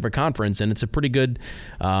slouch of a conference, and it's a pretty good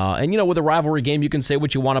and with a rivalry game, you can say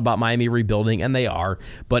what you want about Miami rebuilding, and they are.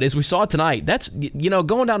 But as we saw tonight, that's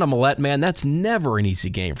going down to Millette, man, that's never an easy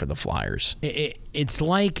game for the Flyers. It's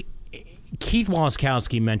like Keith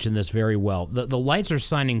Waskowski mentioned this very well. The lights are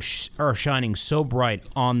shining so bright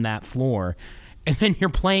on that floor, and then you're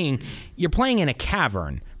playing in a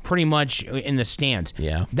cavern, pretty much in the stands.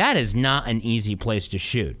 Yeah, that is not an easy place to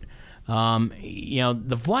shoot.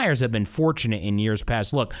 The Flyers have been fortunate in years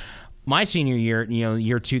past. Look, my senior year,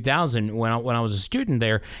 year 2000, when I was a student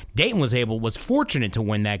there, Dayton was fortunate to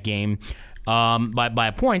win that game. By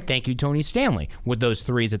a point, thank you, Tony Stanley, with those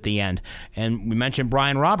threes at the end. And we mentioned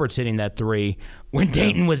Brian Roberts hitting that three when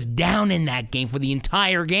Dayton was down in that game for the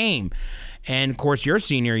entire game. And, of course, your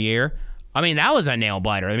senior year, I mean, that was a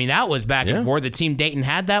nail-biter. I mean, that was back and forth. The team Dayton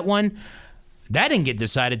had that one. That didn't get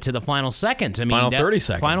decided to the final seconds. I mean, final 30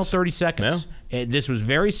 seconds. Final 30 seconds. Yeah. This was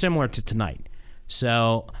very similar to tonight.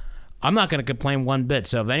 So I'm not going to complain one bit.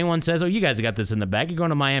 So if anyone says, "Oh, you guys got this in the bag, you're going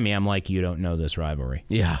to Miami," I'm like, you don't know this rivalry.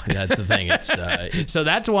 Yeah, that's the thing. It's so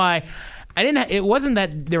that's why I didn't. It wasn't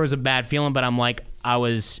that there was a bad feeling, but I'm like,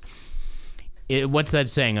 what's that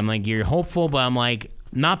saying? I'm like, you're hopeful, but I'm like,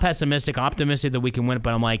 not pessimistic, optimistic that we can win it.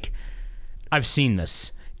 But I'm like, I've seen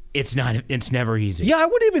this. It's never easy. Yeah, I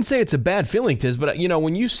wouldn't even say it's a bad feeling, Tiz, but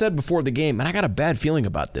when you said before the game, man, I got a bad feeling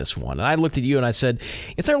about this one. And I looked at you and I said,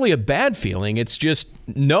 it's not really a bad feeling. It's just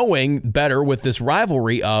knowing better with this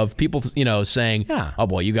rivalry of people, saying, oh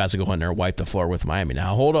boy, you guys will go in there and wipe the floor with Miami.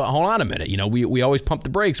 Now, hold on a minute. We always pump the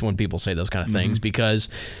brakes when people say those kind of things because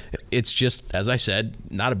it's just, as I said,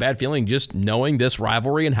 not a bad feeling, just knowing this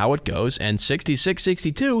rivalry and how it goes. And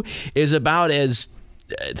 66-62 is about as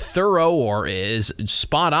thorough or as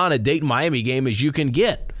spot on a Dayton-Miami game as you can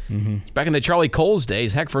get. Back in the Charlie Coles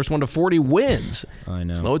days, heck, first one to 40 wins. I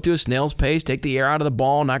know. Slow it to a snail's pace, take the air out of the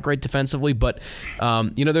ball, not great defensively, but,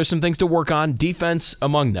 there's some things to work on. Defense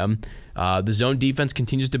among them. The zone defense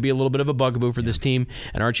continues to be a little bit of a bugaboo for this team.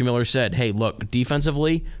 And Archie Miller said, hey, look,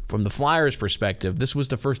 defensively, from the Flyers' perspective, this was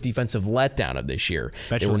the first defensive letdown of this year.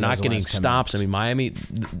 They were not getting stops. I mean, Miami,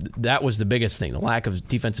 that was the biggest thing, the lack of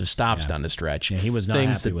defensive stops down the stretch. Yeah, he was not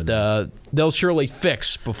happy with that. They'll surely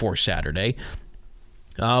fix before Saturday.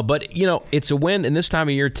 But, it's a win. And this time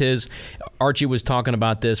of year, Tiz, Archie was talking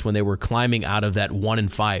about this when they were climbing out of that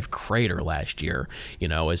 1-5 crater last year,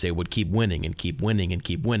 as they would keep winning and keep winning and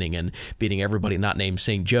keep winning and beating everybody not named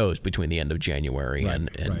St. Joe's between the end of January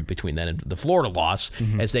and between then and the Florida loss.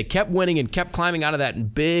 As they kept winning and kept climbing out of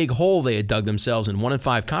that big hole they had dug themselves in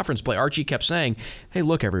 1-5 conference play, Archie kept saying, hey,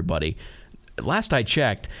 look, everybody. Last I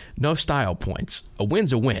checked, no style points. A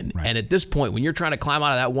win's a win. Right. And at this point, when you're trying to climb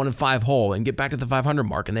out of that 1-5 hole and get back to the 500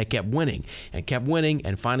 mark, and they kept winning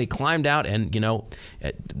and finally climbed out, and,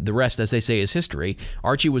 the rest, as they say, is history.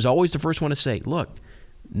 Archie was always the first one to say, look,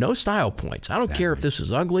 no style points. I don't care if this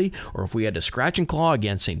is ugly or if we had to scratch and claw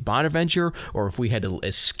against St. Bonaventure or if we had to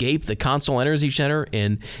escape the Consol Energy Center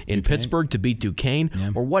in Pittsburgh to beat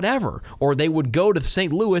Duquesne or whatever. Or they would go to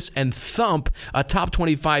St. Louis and thump a top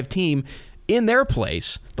 25 team in their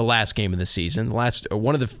place the last game of the season,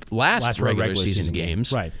 one of the last regular season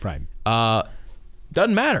games. Right.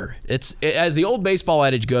 Doesn't matter. It's as the old baseball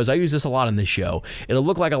adage goes, I use this a lot in this show, it'll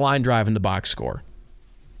look like a line drive in the box score.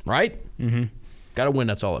 Right? Mm-hmm. Got to win,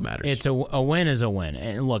 that's all that matters. It's a win is a win.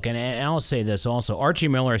 And look, and I'll say this also. Archie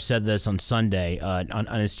Miller said this on Sunday on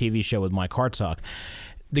his TV show with Mike Hartsock.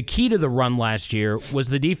 The key to the run last year was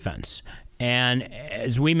the defense. And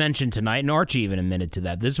as we mentioned tonight, and Archie even admitted to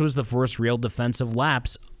that, this was the first real defensive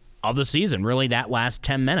lapse of the season, really that last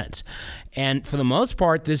 10 minutes. And for the most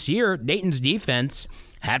part this year, Dayton's defense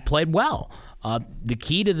had played well. The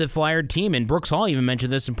key to the Flyer team, and Brooks Hall even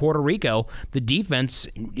mentioned this in Puerto Rico, the defense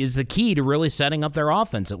is the key to really setting up their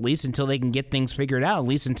offense, at least until they can get things figured out, at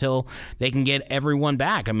least until they can get everyone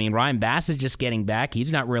back. I mean, Ryan Bass is just getting back.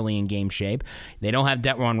 He's not really in game shape. They don't have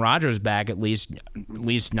Detron Rogers back, at least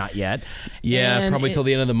not yet. Yeah, and probably till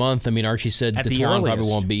the end of the month. I mean, Archie said Detron probably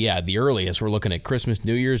won't be, the earliest. We're looking at Christmas,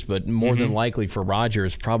 New Year's, but more than likely for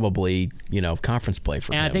Rogers, probably, conference play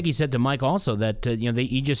for him. And I think he said to Mike also that,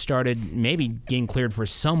 he just started maybe getting cleared for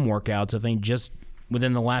some workouts, I think, just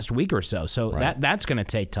within the last week or so. So that's going to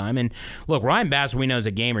take time. And look, Ryan Bass, we know, is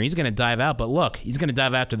a gamer. He's going to dive out, but look, he's going to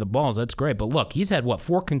dive after the balls. That's great. But look, he's had,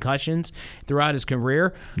 4 concussions throughout his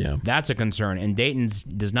career? Yeah. That's a concern. And Dayton's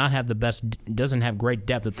doesn't have great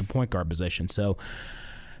depth at the point guard position. So,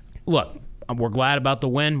 look, we're glad about the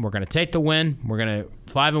win. We're going to take the win. We're going to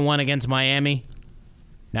 5-1 against Miami.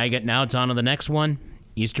 Now it's on to the next one,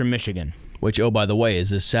 Eastern Michigan. Which, oh, by the way, is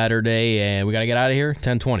this Saturday, and we got to get out of here?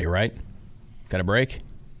 10:20, right? Got a break?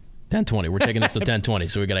 10:20. We're taking this to 10:20,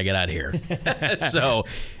 so we got to get out of here.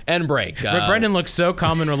 And break. Brendan looks so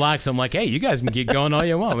calm and relaxed. I'm like, hey, you guys can keep going all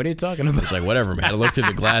you want. What are you talking about? It's like, whatever, man. I look through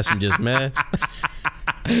the glass and just, meh.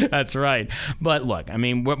 That's right. But look, I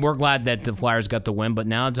mean, we're glad that the Flyers got the win, but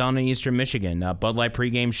now it's on to Eastern Michigan. Bud Light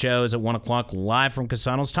pregame shows at 1 o'clock live from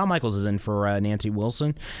Casanos. Tom Michaels is in for Nancy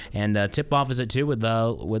Wilson, and tip-off is at 2 with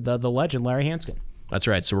the legend, Larry Hanskin. That's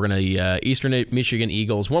right. So we're going to Eastern Michigan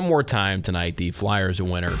Eagles one more time tonight. The Flyers a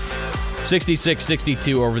winner.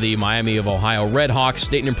 66-62 over the Miami of Ohio Redhawks.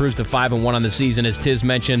 Dayton improves to 5-1 on the season, as Tiz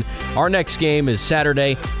mentioned. Our next game is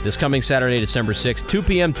this coming Saturday, December 6th, 2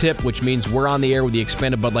 p.m. tip, which means we're on the air with the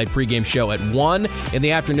expanded Bud Light pregame show at 1 in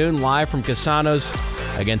the afternoon, live from Casanos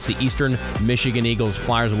against the Eastern Michigan Eagles.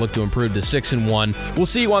 Flyers will look to improve to 6-1. We'll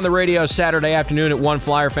see you on the radio Saturday afternoon at 1,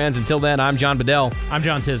 Flyer fans. Until then, I'm John Bedell. I'm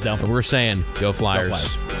John Tisdale. And we're saying, go Flyers. Go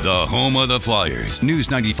Flyers. The home of the Flyers. News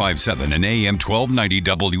 95.7 and AM 1290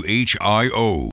 WHIO.